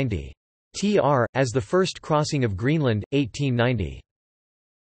 1890. Tr. As the First Crossing of Greenland, 1890.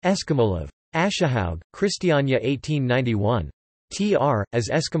 Eskimolov. Aschehoug, Christiania 1891. Tr. As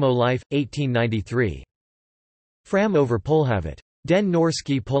Eskimo Life, 1893. Fram over Polhavet. Den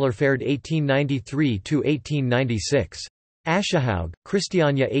norske Polarferd 1893–1896. Aschehoug,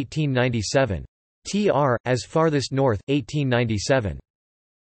 Christiania 1897. Tr. As Farthest North, 1897.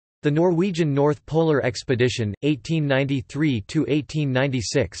 The Norwegian North Polar Expedition,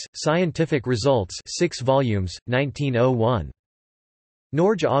 1893–1896, Scientific Results 6 volumes, 1901.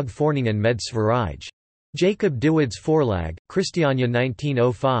 Norge og Forningen med Sverige. Jacob Deweds Forlag, Christiania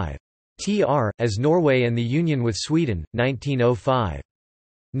 1905. Tr. As Norway and the Union with Sweden, 1905.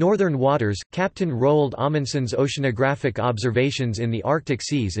 Northern Waters, Captain Roald Amundsen's Oceanographic Observations in the Arctic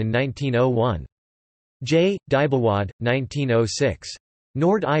Seas in 1901. J. Dybawad, 1906.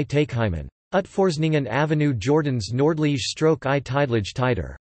 Nord I Takeheimen. Utforsningen Avenue Jordans Nordlige stroke I Tidelige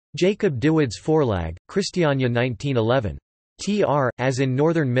Tider. Jacob Deweds Forlag, Christiania 1911. Tr. As in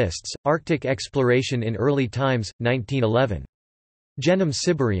Northern Mists, Arctic Exploration in Early Times, 1911. Genom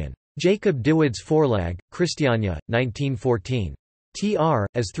Siberian. Jacob Deweds Forlag, Christiania, 1914. Tr.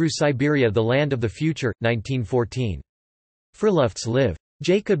 As Through Siberia the Land of the Future, 1914. Frilufts live.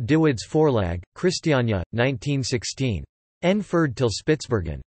 Jacob Deweds Forlag, Christiania, 1916. En Ferd til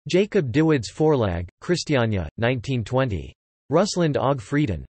Spitsbergen. Jacob Deweds Forlag, Christiania, 1920. Rusland og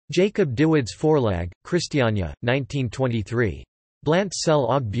Frieden. Jacob Deweds Forlag, Christiania, 1923. Blant Sel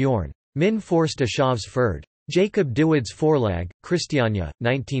og Bjorn. Min Forst Ashavs Ferd. Jacob Deweds Forlag, Christiania,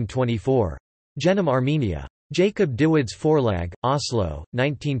 1924. Genom Armenia. Jacob Deweds Forlag, Oslo,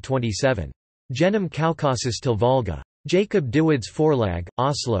 1927. Genom Kaukasus til Volga. Jacob Deweds Forlag,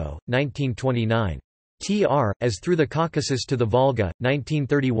 Oslo, 1929. Tr. As Through the Caucasus to the Volga,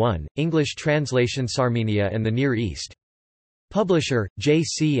 1931, English translation Sarmenia and the Near East. Publisher,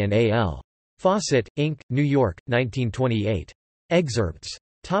 J.C. and A.L. Fawcett, Inc., New York, 1928. Excerpts.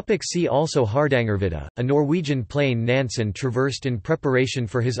 See also Hardangervidda, a Norwegian plane Nansen traversed in preparation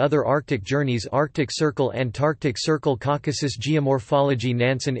for his other Arctic journeys. Arctic Circle, Antarctic Circle, Caucasus Geomorphology,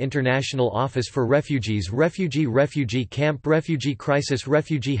 Nansen International Office for Refugees, Refugee Camp, Refugee Crisis,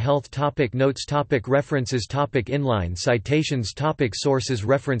 Refugee Health. Notes. References. Inline citations. Sources.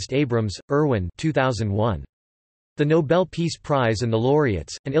 Referenced Abrams, Irwin 2001. The Nobel Peace Prize and the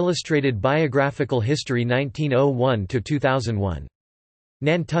Laureates, An Illustrated Biographical History 1901–2001.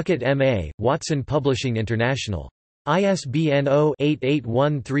 Nantucket M.A., Watson Publishing International. ISBN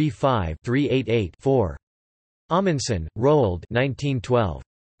 0-88135-388-4. Amundsen, Roald 1912.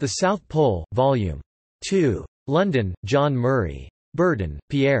 The South Pole, Vol. 2. London, John Murray. Burden,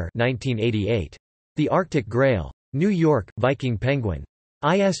 Pierre 1988. The Arctic Grail. New York, Viking Penguin.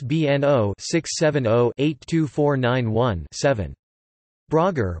 ISBN 0-670-82491-7.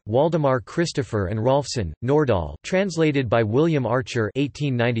 Brogger, Waldemar Christopher and Rolfsson, Nordahl translated by William Archer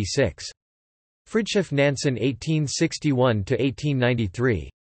 1896. Fridtjof Nansen 1861–1893.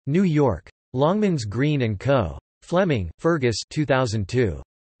 New York. Longmans Green & Co. Fleming, Fergus 2002.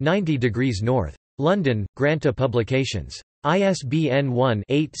 90 Degrees North. London, Granta Publications. ISBN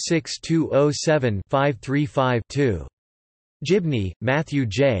 1-86207-535-2. Gibney, Matthew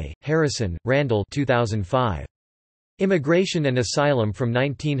J., Harrison, Randall 2005. Immigration and Asylum from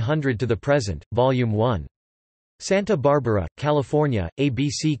 1900 to the Present, Volume 1. Santa Barbara, California,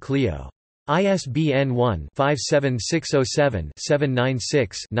 ABC Clio. ISBN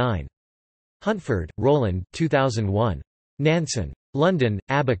 1-57607-796-9. Huntford, Roland 2001. Nansen. London,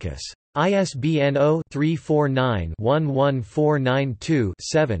 Abacus. ISBN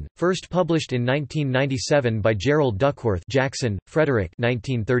 0-349-11492-7, first published in 1997 by Gerald Duckworth Jackson, Frederick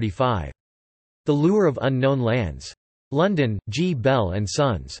 1935. The Lure of Unknown Lands. London, G. Bell and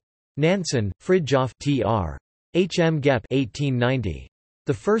Sons. Nansen, Fridtjof Tr. H. M. Gepp 1890.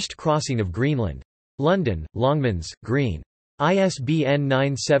 The First Crossing of Greenland. London, Longmans, Green. ISBN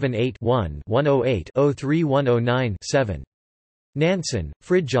 978-1-108-03109-7. Nansen,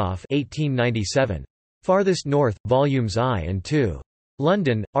 Fridtjof 1897. Farthest North, Volumes I and II.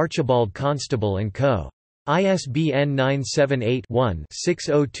 London, Archibald Constable & Co. ISBN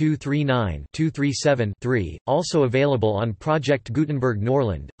 978-1-60239-237-3, also available on Project Gutenberg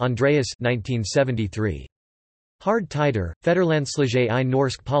Norland, Andreas 1973. Hard Tider, Federlandslige I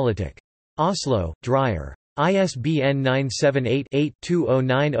Norsk Politik. Oslo, Dreyer. ISBN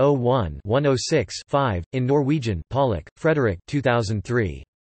 978-8-20901-106-5, in Norwegian Pollock, Frederick 2003.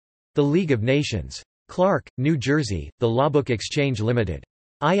 The League of Nations. Clark, New Jersey, The Lawbook Exchange Limited.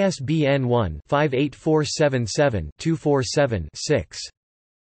 ISBN 1-58477-247-6.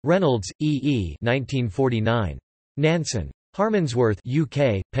 Reynolds, E. E. 1949. Nansen. Harmondsworth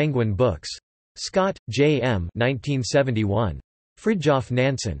UK, Penguin Books. Scott, J. M. 1971. Fridtjof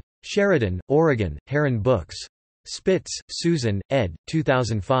Nansen. Sheridan, Oregon, Heron Books. Spitz, Susan, ed.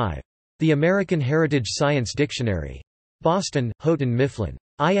 2005. The American Heritage Science Dictionary. Boston, Houghton Mifflin.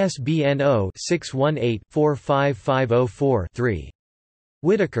 ISBN 0-618-45504-3.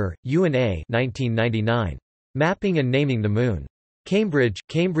 Whitaker, Ewan A. 1999. Mapping and Naming the Moon. Cambridge,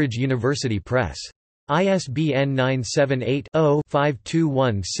 Cambridge University Press. ISBN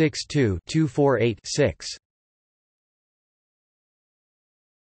 978-0-52162-248-6.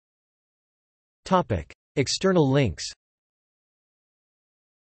 External links.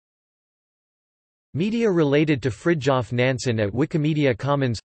 Media related to Fridtjof Nansen at Wikimedia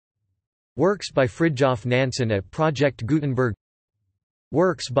Commons. Works by Fridtjof Nansen at Project Gutenberg.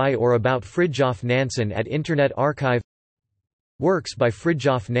 Works by or about Fridtjof Nansen at Internet Archive. Works by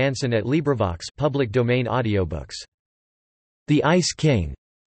Fridtjof Nansen at LibriVox, public domain audiobooks. The Ice King,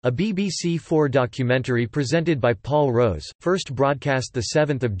 a BBC4 documentary presented by Paul Rose, first broadcast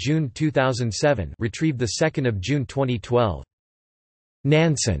 7 June 2007, retrieved 2 June 2012.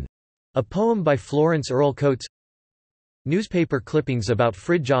 Nansen, a poem by Florence Earle Coates. Newspaper clippings about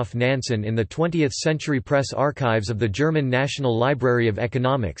Fridtjof Nansen in the 20th Century Press archives of the German National Library of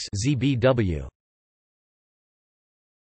Economics (ZBW).